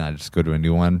anything on it, I just go to a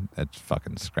new one. It's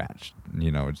fucking scratched.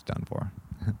 You know, it's done for.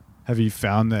 have you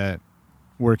found that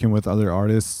working with other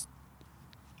artists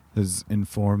has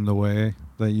informed the way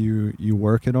that you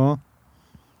work at all?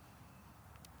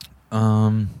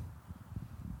 I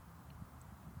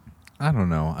don't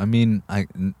know. I mean,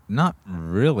 not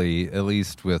really, at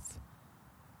least with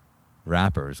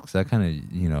rappers, because I kind of,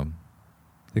 you know,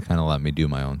 they kind of let me do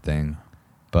my own thing.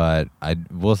 But I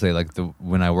will say, like,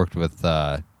 when I worked with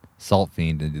Salt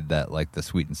Fiend and did that, like, the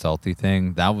sweet and salty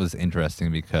thing, that was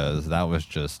interesting because that was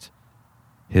just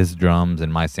his drums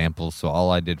and my samples. So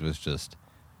all I did was just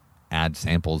add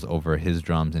samples over his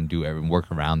drums and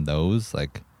work around those,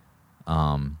 like,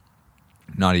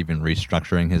 not even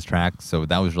restructuring his tracks. So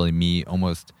that was really me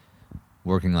almost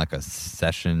working like a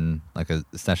session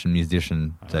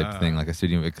musician type thing, like a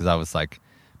studio, because I was like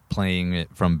playing it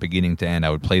from beginning to end.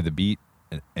 I would play the beat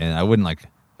and I wouldn't like,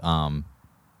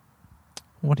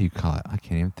 what do you call it? I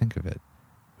can't even think of it.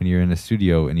 When you're in a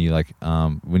studio and you like,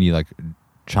 when you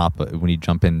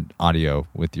jump in audio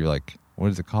with your like, what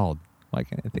is it called? Why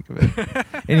can't I think of it?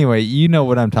 Anyway, you know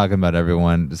what I'm talking about,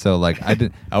 everyone. So like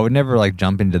I would never like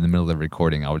jump into the middle of the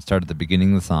recording. I would start at the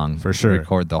beginning of the song, for sure,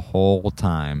 record the whole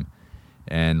time,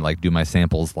 and like do my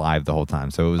samples live the whole time.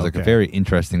 So it was like a very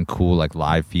interesting, cool, like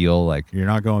live feel. Like you're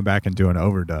not going back and doing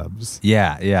overdubs.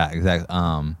 Yeah, exactly.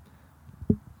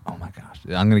 Oh my gosh,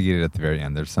 I'm gonna get it at the very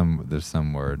end. There's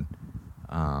some word,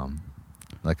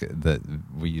 like that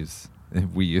we use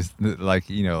like,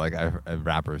 you know, like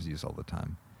rappers use all the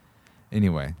time.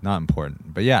 Anyway, not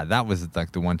important. But yeah, that was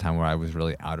like the one time where I was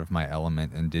really out of my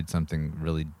element and did something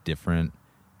really different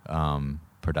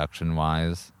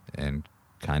production-wise, and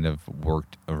kind of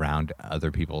worked around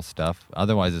other people's stuff.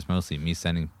 Otherwise, it's mostly me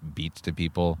sending beats to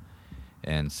people,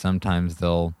 and sometimes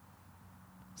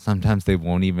they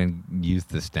won't even use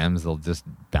the stems. They'll just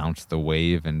bounce the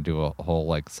wave and do a whole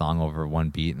like song over one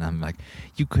beat. And I'm like,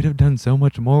 you could have done so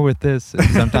much more with this. And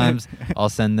sometimes I'll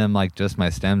send them like just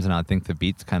my stems, and I think the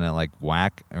beat's kind of like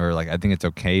whack, or like I think it's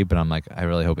okay, but I'm like, I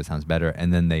really hope it sounds better.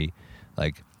 And then they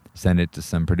like send it to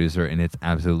some producer and it's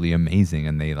absolutely amazing.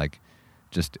 And they like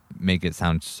just make it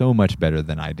sound so much better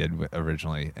than I did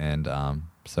originally. And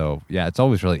so yeah, it's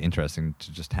always really interesting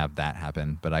to just have that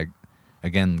happen. But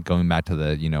again, going back to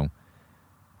the, you know,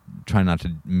 trying not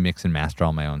to mix and master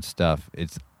all my own stuff,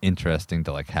 it's interesting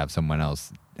to like have someone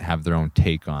else have their own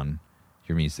take on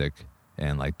your music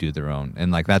and like do their own.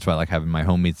 And like that's why I like having my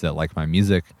homies that like my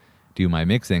music do my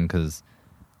mixing, because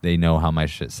they know how my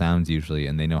shit sounds usually,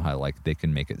 and they know how like they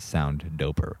can make it sound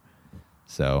doper.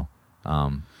 So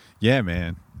yeah,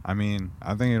 man, I mean,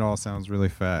 I think it all sounds really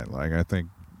fat. Like I think,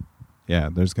 yeah,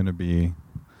 there's gonna be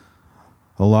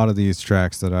a lot of these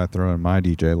tracks that I throw in my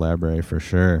DJ library for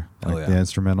sure. Hell Like yeah. the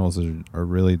instrumentals are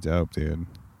really dope, dude.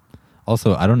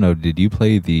 Also, I don't know. Did you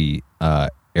play the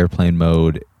airplane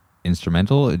mode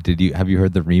instrumental? Have you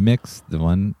heard the remix? The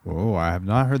one. Oh, I have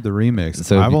not heard the remix.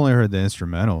 So I've only heard the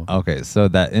instrumental. Okay, so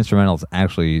that instrumental is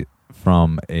actually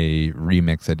from a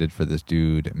remix I did for this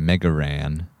dude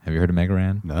Megaran. Have you heard of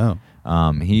Megaran? No.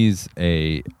 He's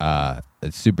a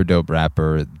super dope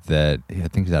rapper that I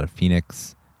think he's out of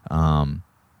Phoenix.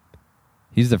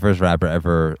 He's the first rapper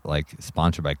ever like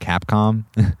sponsored by Capcom.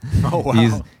 Oh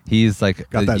wow. He's like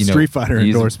Got that you know, Street Fighter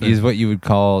endorsement. He's what you would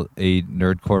call a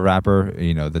nerdcore rapper.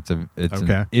 You know, it's an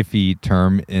iffy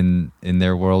term in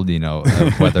their world. You know,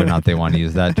 whether or not they want to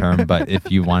use that term. But if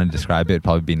you want to describe it, it'd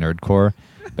probably be nerdcore.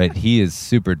 But he is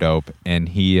super dope, and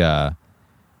he I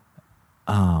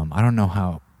don't know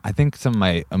how. I think some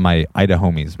of my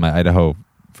Idaho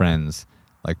friends,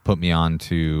 like put me on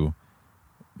to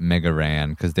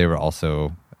Megaran because they were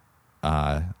also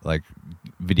like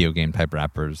video game type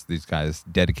rappers. These guys,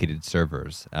 dedicated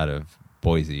servers out of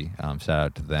Boise. Shout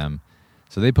out to them.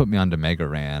 So they put me on to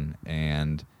Megaran,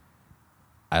 and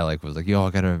I was like, yo, I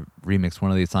gotta remix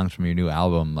one of these songs from your new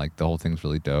album. Like the whole thing's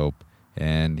really dope.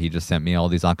 And he just sent me all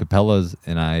these acapellas,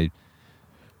 and I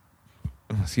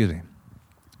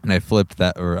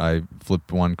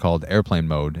flipped one called Airplane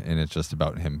Mode, and it's just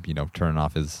about him, you know, turning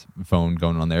off his phone,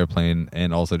 going on the airplane,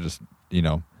 and also just, you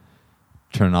know,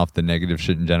 turning off the negative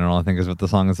shit in general, I think is what the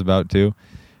song is about too.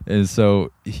 And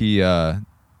so he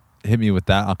hit me with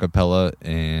that acapella,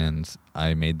 and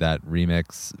I made that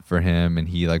remix for him, and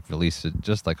he like released it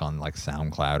just like on like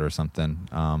SoundCloud or something.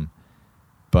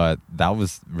 But that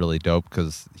was really dope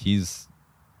because he's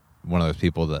one of those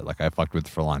people that like I fucked with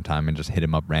for a long time and just hit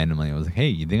him up randomly. I was like, hey,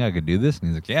 you think I could do this? And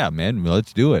he's like, yeah, man, well,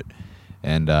 let's do it.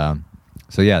 And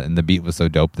so yeah, and the beat was so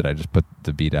dope that I just put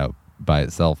the beat out by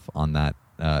itself on that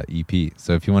EP.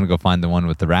 So if you want to go find the one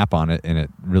with the rap on it and it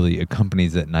really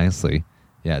accompanies it nicely,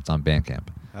 yeah, it's on Bandcamp.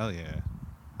 Hell yeah.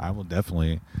 I will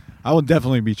definitely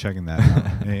be checking that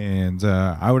out. And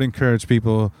I would encourage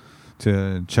people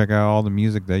to check out all the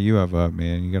music that you have up,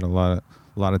 man. You got a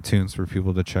lot of tunes for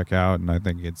people to check out, and I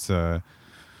think it's all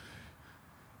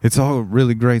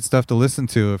really great stuff to listen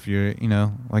to if you're, you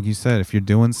know, like you said, if you're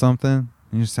doing something,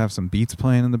 you just have some beats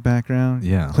playing in the background.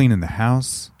 Yeah. Cleaning the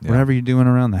house, Yeah. whatever you're doing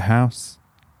around the house,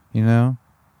 you know.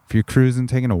 If you're cruising,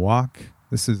 taking a walk,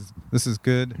 this is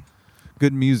good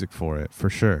music for it, for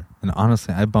sure. And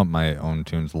honestly, I bump my own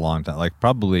tunes a long time. Like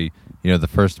probably, you know, the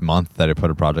first month that I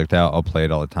put a project out, I'll play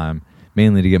it all the time.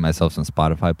 Mainly to get myself some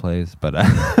Spotify plays, but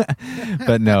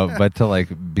but to like,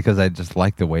 because I just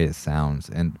like the way it sounds.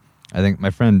 And I think my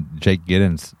friend Jake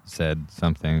Giddens said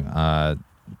something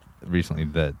recently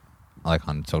that, like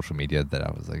on social media, that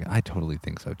I was like, I totally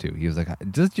think so too. He was like,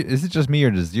 is it just me,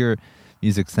 or does your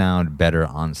music sound better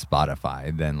on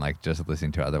Spotify than like just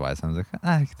listening to it otherwise? And I was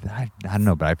like, I don't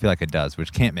know, but I feel like it does,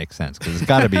 which can't make sense because it's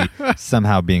got to be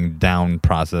somehow being down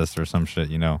processed or some shit,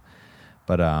 you know.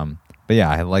 But yeah,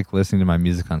 I like listening to my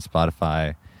music on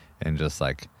Spotify and just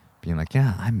like being like,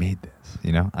 yeah, I made this.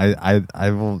 You know,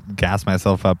 I will gas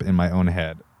myself up in my own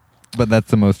head, but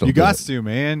that's the most. You got to,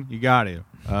 man. You got to.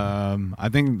 I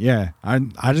think, yeah,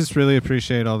 I just really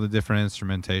appreciate all the different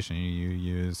instrumentation you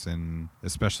use, and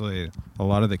especially a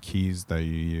lot of the keys that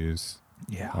you use.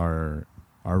 Yeah. are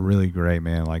really great,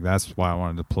 man. Like that's why I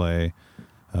wanted to play.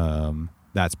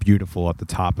 That's Beautiful at the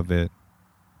top of it.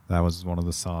 That was one of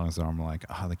the songs that I'm like,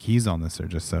 the keys on this are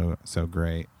just so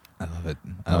great. I love it.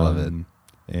 I love it.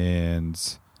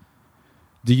 And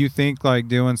do you think like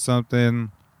doing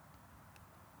something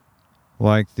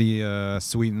like the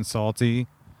Sweet and Salty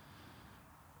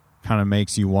kind of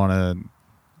makes you want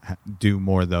to do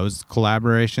more of those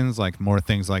collaborations, like more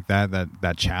things like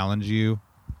that challenge you?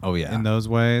 Oh yeah. In those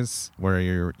ways where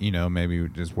you're, you know, maybe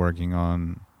just working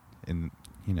on, you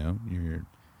know, you're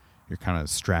kind of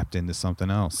strapped into something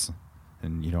else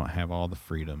and you don't have all the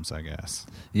freedoms, I guess.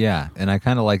 Yeah, and I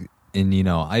kind of like, and you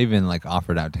know, I even like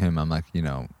offered out to him, I'm like, you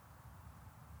know,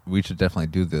 we should definitely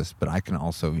do this, but I can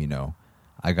also, you know,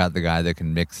 I got the guy that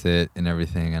can mix it and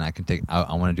everything, and I can take,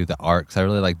 I want to do the art, because I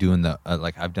really like doing the,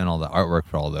 like I've done all the artwork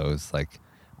for all those, like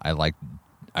I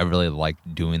really like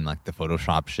doing like the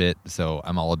Photoshop shit, so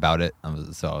I'm all about it.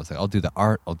 So I was like, I'll do the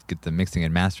art, I'll get the mixing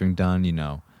and mastering done, you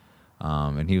know,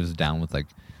 and he was down with like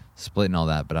split and all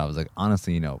that, but I was like,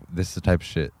 honestly, you know, this is the type of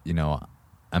shit, you know,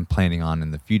 I'm planning on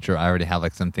in the future. I already have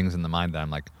like some things in the mind that I'm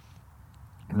like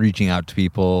reaching out to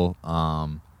people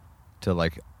to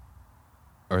like,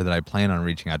 or that I plan on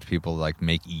reaching out to people to like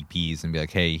make EPs and be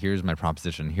like, hey, here's my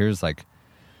proposition, here's like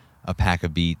a pack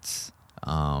of beats,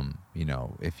 You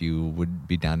know, if you would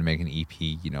be down to make an EP,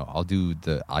 you know,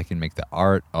 I can make the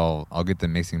art. I'll get the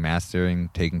mixing, mastering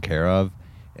taken care of,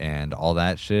 and all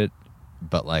that shit.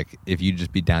 But like, if you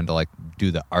just be down to like do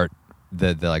the art,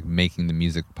 the like making the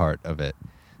music part of it.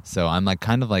 So I'm like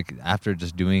kind of like after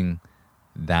just doing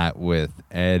that with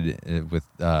Ed, with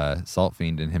Salt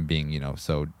Fiend, and him being, you know,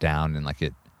 so down and like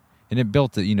it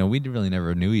built it. You know, we really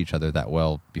never knew each other that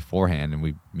well beforehand, and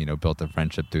we, you know, built a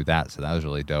friendship through that. So that was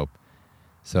really dope.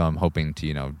 So I'm hoping to,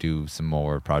 you know, do some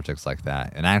more projects like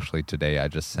that. And actually today I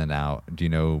just sent out, do you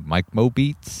know Mike Mo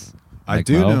Beats? I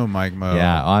do know Mike Mo.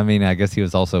 Yeah, I mean, I guess he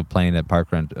was also playing at Park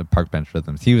Bench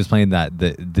Rhythms. He was playing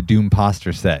the Doom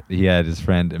Poster set. He had his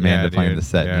friend Amanda playing the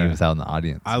set, and he was out in the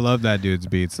audience. I love that dude's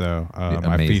beats, though.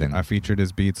 Amazing. I featured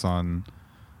his beats on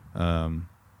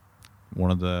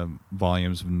one of the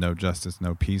volumes of No Justice,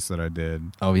 No Peace that I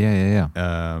did. Oh yeah.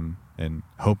 And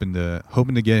hoping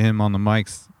to get him on the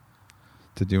mics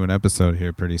to do an episode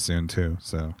here pretty soon too.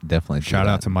 So definitely shout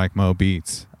out to Mike Mo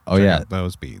Beats. Oh Check yeah, out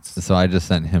those beats. So I just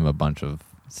sent him a bunch of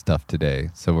stuff today.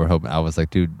 So we're hoping. I was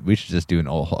like, dude, we should just do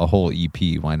a whole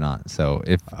EP. Why not? So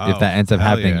if that ends up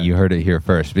happening, you heard it here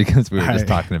first because we were just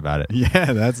talking about it.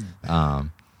 Yeah,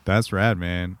 that's rad,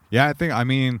 man. Yeah, I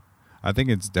think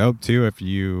it's dope too. If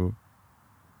you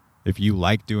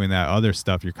like doing that other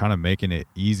stuff, you're kind of making it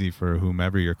easy for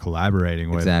whomever you're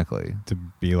collaborating with. Exactly. To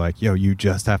be like, yo, you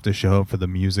just have to show up for the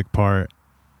music part.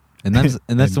 And that's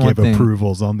the one give thing.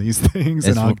 Approvals on these things,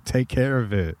 and I'll take care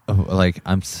of it. Like,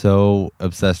 I'm so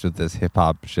obsessed with this hip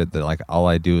hop shit that like all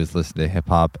I do is listen to hip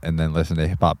hop and then listen to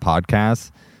hip hop podcasts.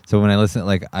 So when I listen,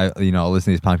 like I'll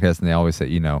listen to these podcasts, and they always say,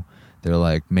 you know, they're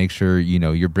like, make sure, you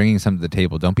know, you're bringing something to the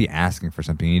table. Don't be asking for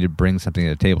something. You need to bring something to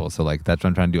the table. So like that's what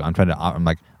I'm trying to do.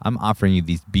 I'm offering you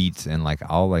these beats, and like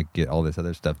I'll like get all this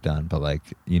other stuff done. But like,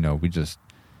 you know, we just,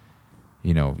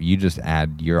 you know, you just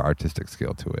add your artistic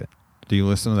skill to it. Do you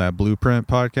listen to that Blueprint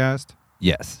podcast?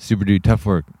 Yes, Super Dude Tough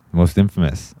Work, most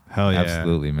infamous. Hell yeah,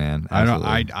 absolutely, man.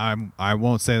 Absolutely. I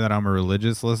won't say that I'm a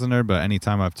religious listener, but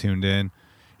anytime I've tuned in,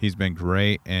 he's been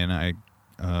great, and I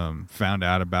found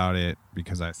out about it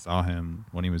because I saw him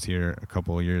when he was here a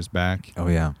couple of years back. Oh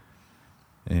yeah,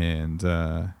 and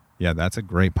yeah, that's a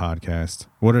great podcast.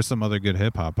 What are some other good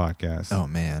hip hop podcasts? Oh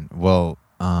man, well,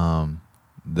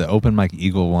 the Open Mike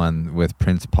Eagle one with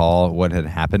Prince Paul, What Had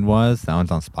Happened Was, that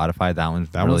one's on Spotify. That one's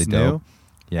really dope.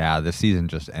 New? Yeah, the season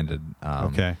just ended.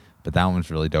 Okay. But that one's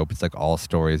really dope. It's like all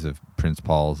stories of Prince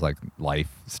Paul's like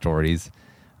life stories.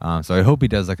 So I hope he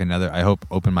does like another. I hope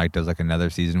Open Mike does like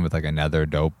another season with like another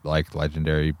dope like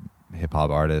legendary hip hop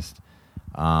artist.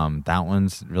 That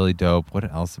one's really dope. What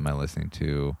else am I listening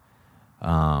to?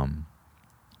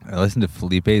 I listened to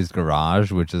Felipe's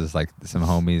Garage, which is like some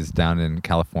homies down in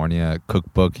California.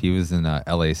 Cookbook. He was in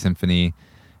LA Symphony,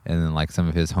 and then like some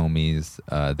of his homies,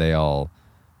 they all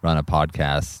run a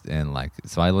podcast, and like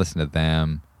so I listen to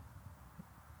them.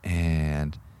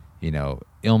 And you know,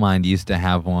 Illmind used to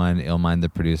have one. Illmind, the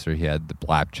producer, he had the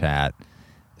Blap Chat.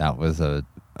 That was a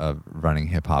running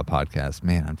hip hop podcast.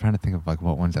 Man, I'm trying to think of like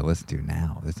what ones I listen to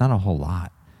now. There's not a whole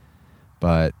lot.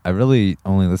 But I really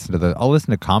only listen to I'll listen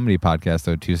to comedy podcasts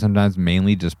though too sometimes,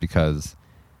 mainly just because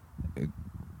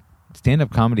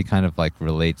stand-up comedy kind of like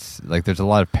relates, like there's a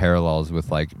lot of parallels with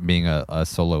like being a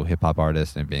solo hip-hop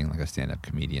artist and being like a stand-up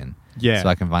comedian. Yeah. So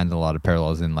I can find a lot of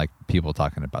parallels in like people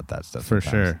talking about that stuff. For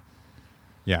sometimes. sure.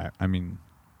 Yeah, I mean,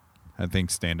 I think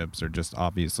stand-ups are just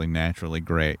obviously naturally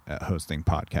great at hosting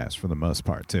podcasts for the most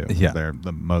part too. Yeah. They're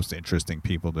the most interesting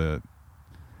people to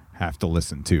have to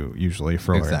listen to usually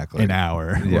for exactly. an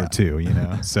hour or two, you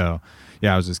know. So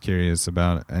yeah, I was just curious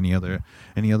about any other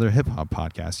hip hop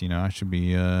podcasts, you know, I should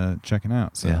be checking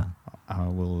out. So yeah. I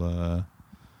will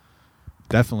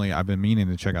definitely, I've been meaning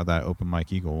to check out that Open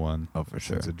Mike Eagle one. Oh, for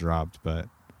sure. Since it dropped, but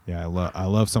yeah, I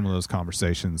love some of those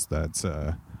conversations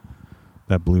that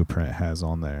Blueprint has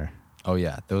on there. Oh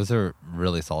yeah, those are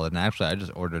really solid. And actually,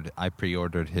 I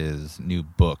pre-ordered his new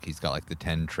book. He's got like the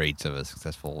 10 traits of a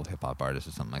successful hip hop artist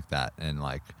or something like that. And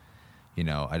like, you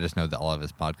know, I just know that all of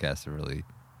his podcasts are really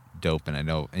dope. And I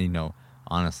know, and, you know,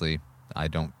 honestly, I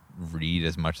don't read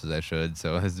as much as I should,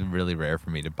 so it's really rare for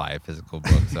me to buy a physical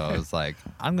book. So I was like,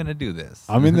 I'm gonna do this.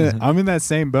 I'm in that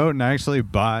same boat, and I actually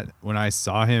bought, when I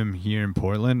saw him here in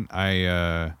Portland,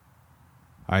 I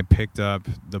picked up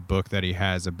the book that he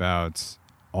has about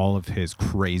all of his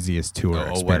craziest tour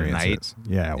experiences. What a night.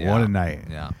 Yeah, what a night.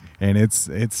 Yeah. And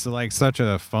it's like such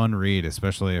a fun read,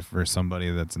 especially if for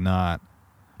somebody that's not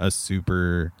a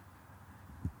super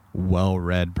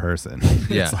well-read person.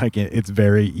 Yeah. It's like it's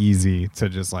very easy to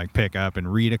just like pick up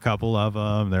and read a couple of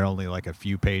them. They're only like a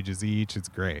few pages each. It's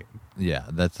great. Yeah,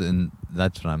 that's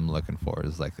what I'm looking for,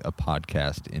 is like a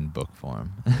podcast in book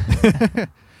form.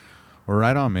 Well,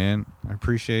 right on, man. I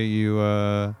appreciate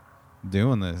you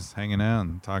doing this, hanging out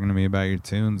and talking to me about your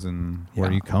tunes and where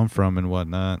Yeah. you come from and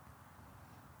whatnot.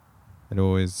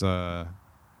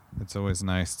 It's always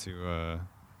nice to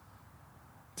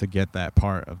get that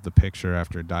part of the picture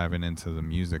after diving into the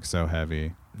music so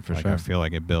heavy. For Like, sure. I feel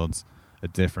like it builds a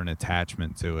different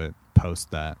attachment to it post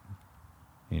that.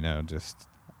 Just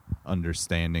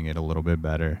understanding it a little bit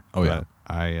better. Oh, yeah.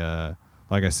 But I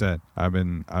like I said, I've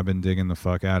been digging the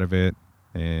fuck out of it,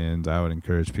 and I would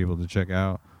encourage people to check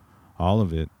out all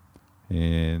of it.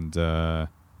 And I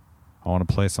want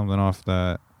to play something off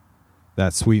that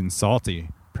Sweet and Salty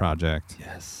project.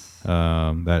 Yes.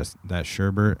 That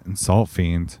Sherbert and Salt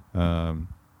Fiend.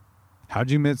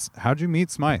 How'd you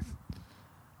meet Smythe?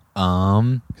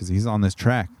 Because he's on this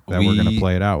track that we're gonna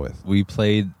play it out with. We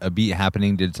played a Beat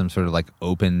Happening, did some sort of like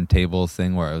open tables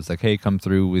thing where I was like, hey, come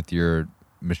through with your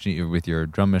machine, with your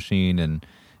drum machine,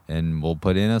 and we'll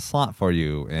put in a slot for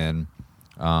you. And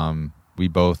we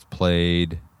both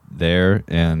played there,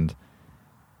 and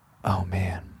oh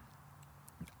man,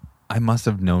 I must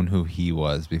have known who he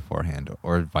was beforehand,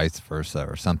 or vice versa,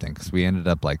 or something, because we ended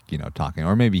up talking,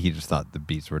 or maybe he just thought the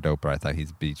beats were dope, or I thought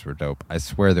his beats were dope. I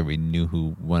swear that we knew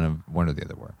who one or the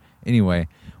other were. Anyway,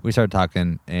 we started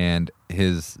talking, and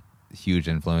his huge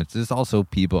influence is also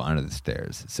People Under the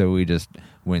Stairs. So we just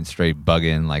went straight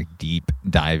bugging, like deep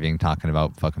diving, talking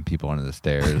about fucking People Under the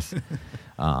Stairs,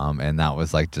 and that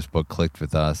was like just what clicked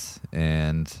with us,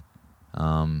 and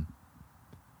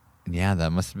yeah,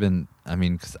 that must have been. I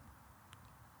mean, because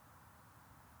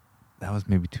that was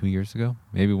maybe 2 years ago,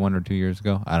 maybe 1 or 2 years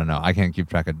ago. I don't know. I can't keep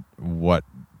track of what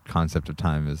concept of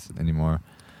time is anymore.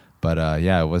 But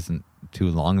yeah, it wasn't too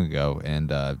long ago. And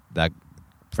that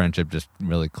friendship just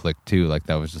really clicked too. Like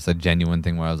that was just a genuine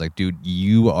thing where I was like, dude,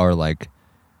 you are like,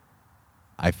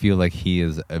 I feel like he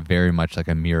is very much like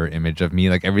a mirror image of me.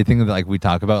 Like everything that like we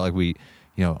talk about, like we,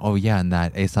 oh yeah, and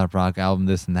that Aesop Rock album,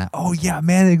 this and that. Oh yeah,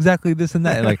 man, exactly this and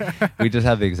that. And, like we just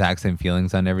have the exact same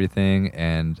feelings on everything.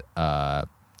 And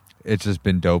it's just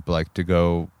been dope, like to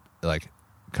go, like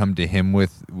come to him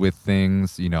with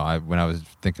things. When I was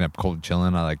thinking up Cold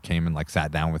Chillin', I like came and like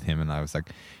sat down with him, and I was like,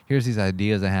 here's these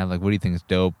ideas I have. Like, what do you think is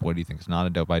dope? What do you think is not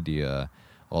a dope idea?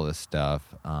 All this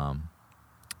stuff.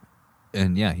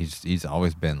 And yeah, he's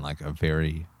always been like a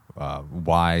very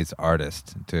wise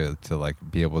artist to like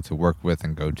be able to work with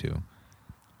and go to.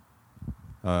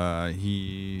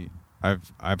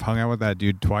 I've hung out with that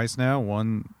dude twice now.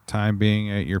 One time being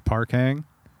at your park hang,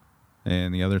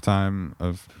 and the other time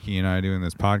of he and I doing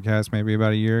this podcast maybe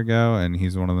about a year ago. And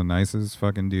he's one of the nicest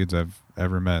fucking dudes I've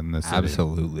ever met in this city.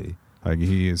 Absolutely. Like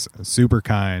he is super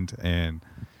kind, and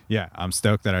yeah, I'm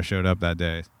stoked that I showed up that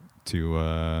day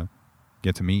to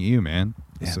get to meet you, man.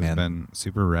 This has been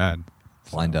super rad.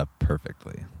 It's lined up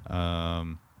perfectly.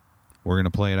 We're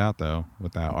gonna play it out though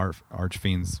with that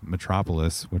Archfiend's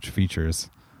Metropolis, which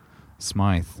features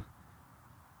Smythe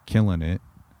killing it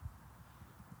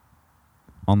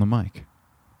on the mic.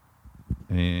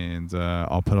 And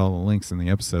I'll put all the links in the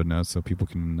episode notes so people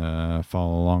can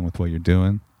follow along with what you're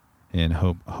doing, and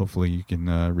hopefully you can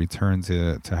return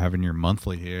to having your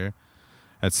monthly here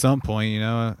at some point,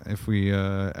 if we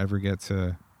ever get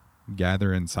to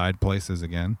gather inside places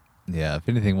again. Yeah, if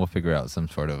anything, we'll figure out some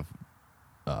sort of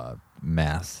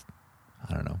mass,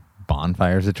 I don't know,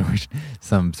 bonfire situation,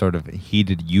 some sort of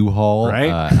heated U-Haul,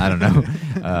 right? I don't know,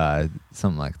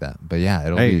 something like that. But yeah,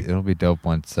 it'll be dope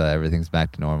once everything's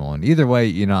back to normal. And either way,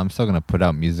 I'm still gonna put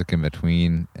out music in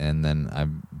between, and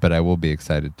then but I will be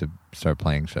excited to start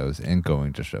playing shows and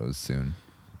going to shows soon.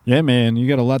 Yeah, man, you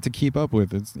got a lot to keep up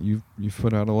with. You've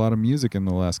put out a lot of music in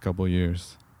the last couple of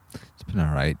years. It's been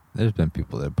all right. There's been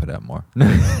people that put out more.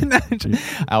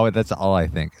 That's all I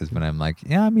think is when I'm like,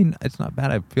 yeah, I mean, it's not bad.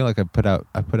 I feel like I put out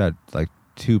like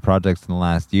 2 projects in the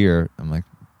last year. I'm like,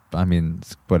 I mean,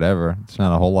 it's whatever. It's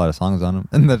not a whole lot of songs on them,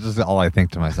 and that's just all I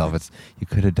think to myself. It's you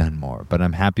could have done more, but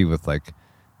I'm happy with like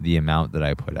the amount that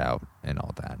I put out and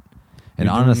all that. And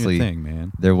You're doing honestly, your thing,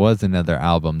 man. There was another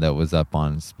album that was up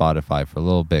on Spotify for a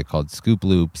little bit called Scoop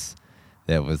Loops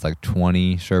that was like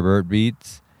 20 Sherbert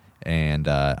beats. And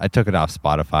I took it off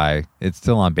Spotify. It's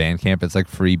still on Bandcamp. It's like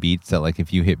free beats that like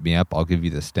if you hit me up, I'll give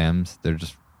you the stems. They're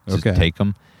just Okay. take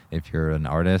them if you're an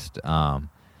artist.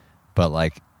 But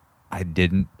like I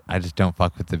just don't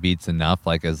fuck with the beats enough.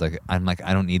 Like I'm like,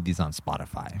 I don't need these on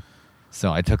Spotify.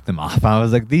 So I took them off. I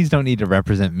was like, these don't need to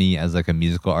represent me as like a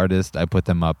musical artist. I put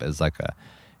them up as like a,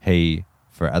 hey,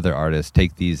 for other artists,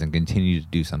 take these and continue to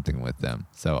do something with them.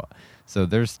 So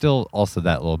there's still also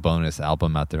that little bonus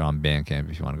album out there on Bandcamp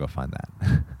if you want to go find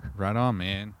that. Right on,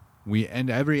 man. We end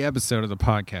every episode of the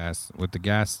podcast with the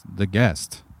guest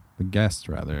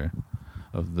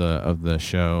of the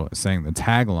show saying the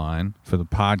tagline for the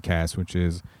podcast, which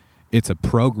is "It's a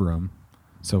program."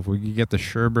 So if we can get the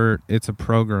Sherbert, "It's a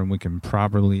program," we can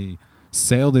properly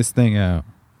sail this thing out.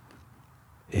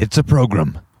 It's a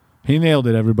program. He nailed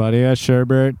it, everybody. That's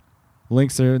Sherbert.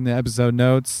 Links are in the episode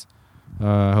notes.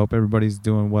 Hope everybody's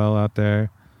doing well out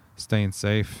there, staying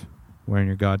safe, wearing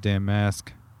your goddamn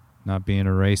mask, not being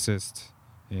a racist.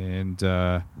 And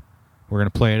we're going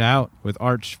to play it out with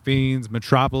Arch Fiends,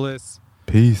 Metropolis.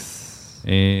 Peace.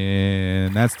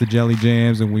 And that's the Jelly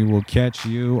Jams, and we will catch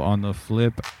you on the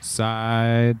flip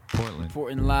side. Portland.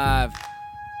 Reporting live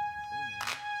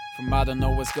from I don't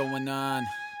know what's going on.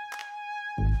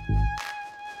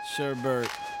 Sherbert,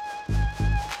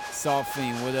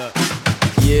 Softfiend, what up?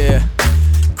 Yeah,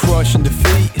 crushing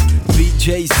defeat.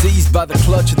 BJC's by the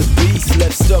clutch of the beast.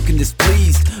 Left stuck and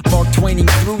displeased. Mark Twaining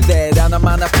through that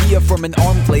onomatopoeia from an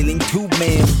arm flailing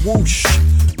tube-man. Whoosh.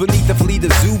 Beneath the fleet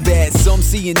of Zubat, some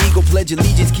see an eagle pledge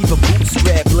allegiance, keep a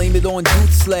bootstrap, blame it on boot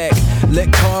slack.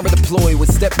 Let karma deploy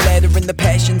with step ladder and the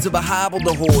passions of a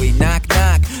hobbledehoy. Knock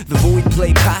knock, the void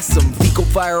play possum, fecal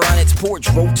fire on its porch,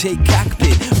 rotate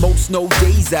cockpit. Most know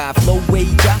days off, low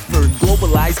wage offered,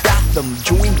 globalized Gotham,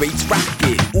 join rates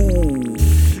rocket. Ooh.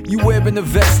 You wearing a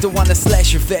vest or wanna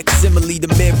slash your facsimile to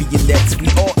marionettes. We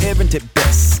all errant at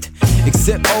best.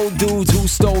 Except old dudes who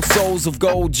stole souls of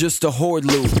gold just to hoard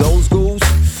loot. Those ghouls,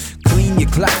 clean your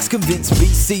clocks, convince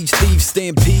siege thieves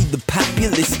stampede the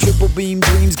populace. Triple beam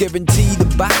dreams guarantee the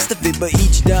box to fit, but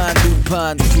each Don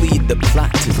DuPont plead the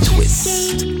plot to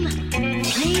twist. Game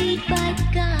played by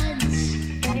gods,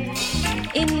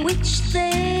 in which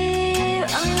there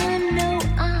are no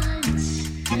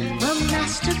odds. A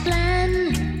master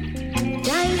plan,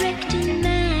 directing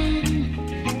man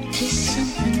to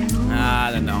something more.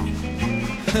 I don't know.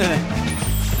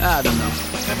 I don't know.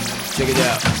 Check it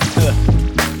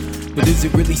out. But is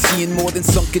it really seeing more than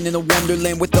sunken in a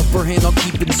wonderland with upper hand on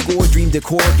keeping score? Dream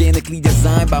decor organically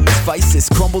designed by Miss Physis.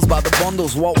 Crumbles by the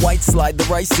bundles, Walt White slide the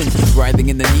rice in. Writhing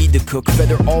in the need to cook,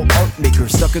 better all art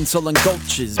makers. Stuck in sullen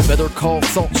gulches, better call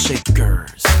salt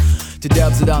shakers. To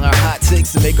dabs it on our hot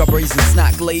takes to make our brazen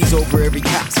snot glaze over every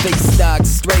cop's face.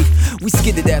 Dogs straight, we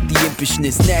skidded at the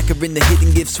impishness, knackering the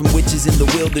hidden gifts from witches in the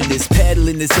wilderness.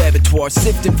 Paddling this abattoir,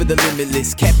 sifting for the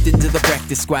limitless. Captain to the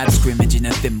practice squad, scrimmage in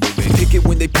a thimble rig. Pick it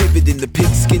when they pivot in the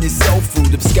pigskin is soul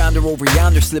food. Absconder over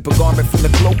yonder, slip a garment from the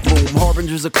cloakroom.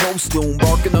 Harbingers of close doom,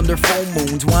 barking under full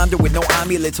moons. Wander with no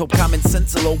amulets, hope common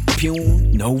sense will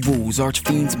opium. No rules, Arch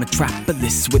Fiends,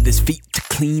 Metropolis, with his feet to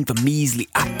clean for measly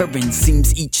operants.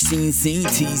 Seems each scene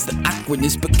tease the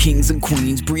awkwardness, but kings and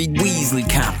queens breed Weasley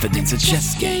confidence. A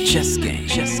chess game, chess game,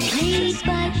 chess game. Played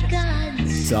by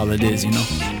gods, That's all it is, you know?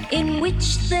 in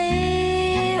which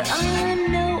there are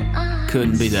no odds.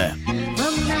 Couldn't be that.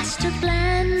 A master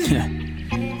plan,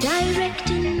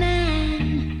 directing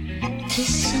man to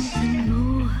something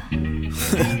more.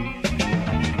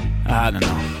 I don't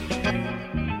know.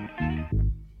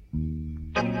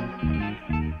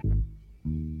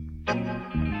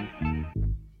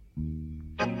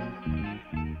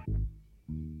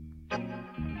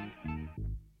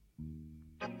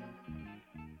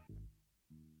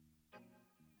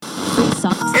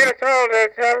 Get us all that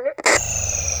time.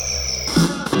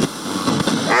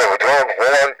 Yeah, 12,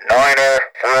 1, 9,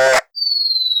 4.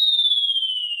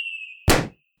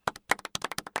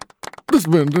 This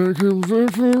been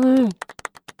Dave Hill.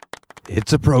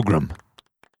 It's a program.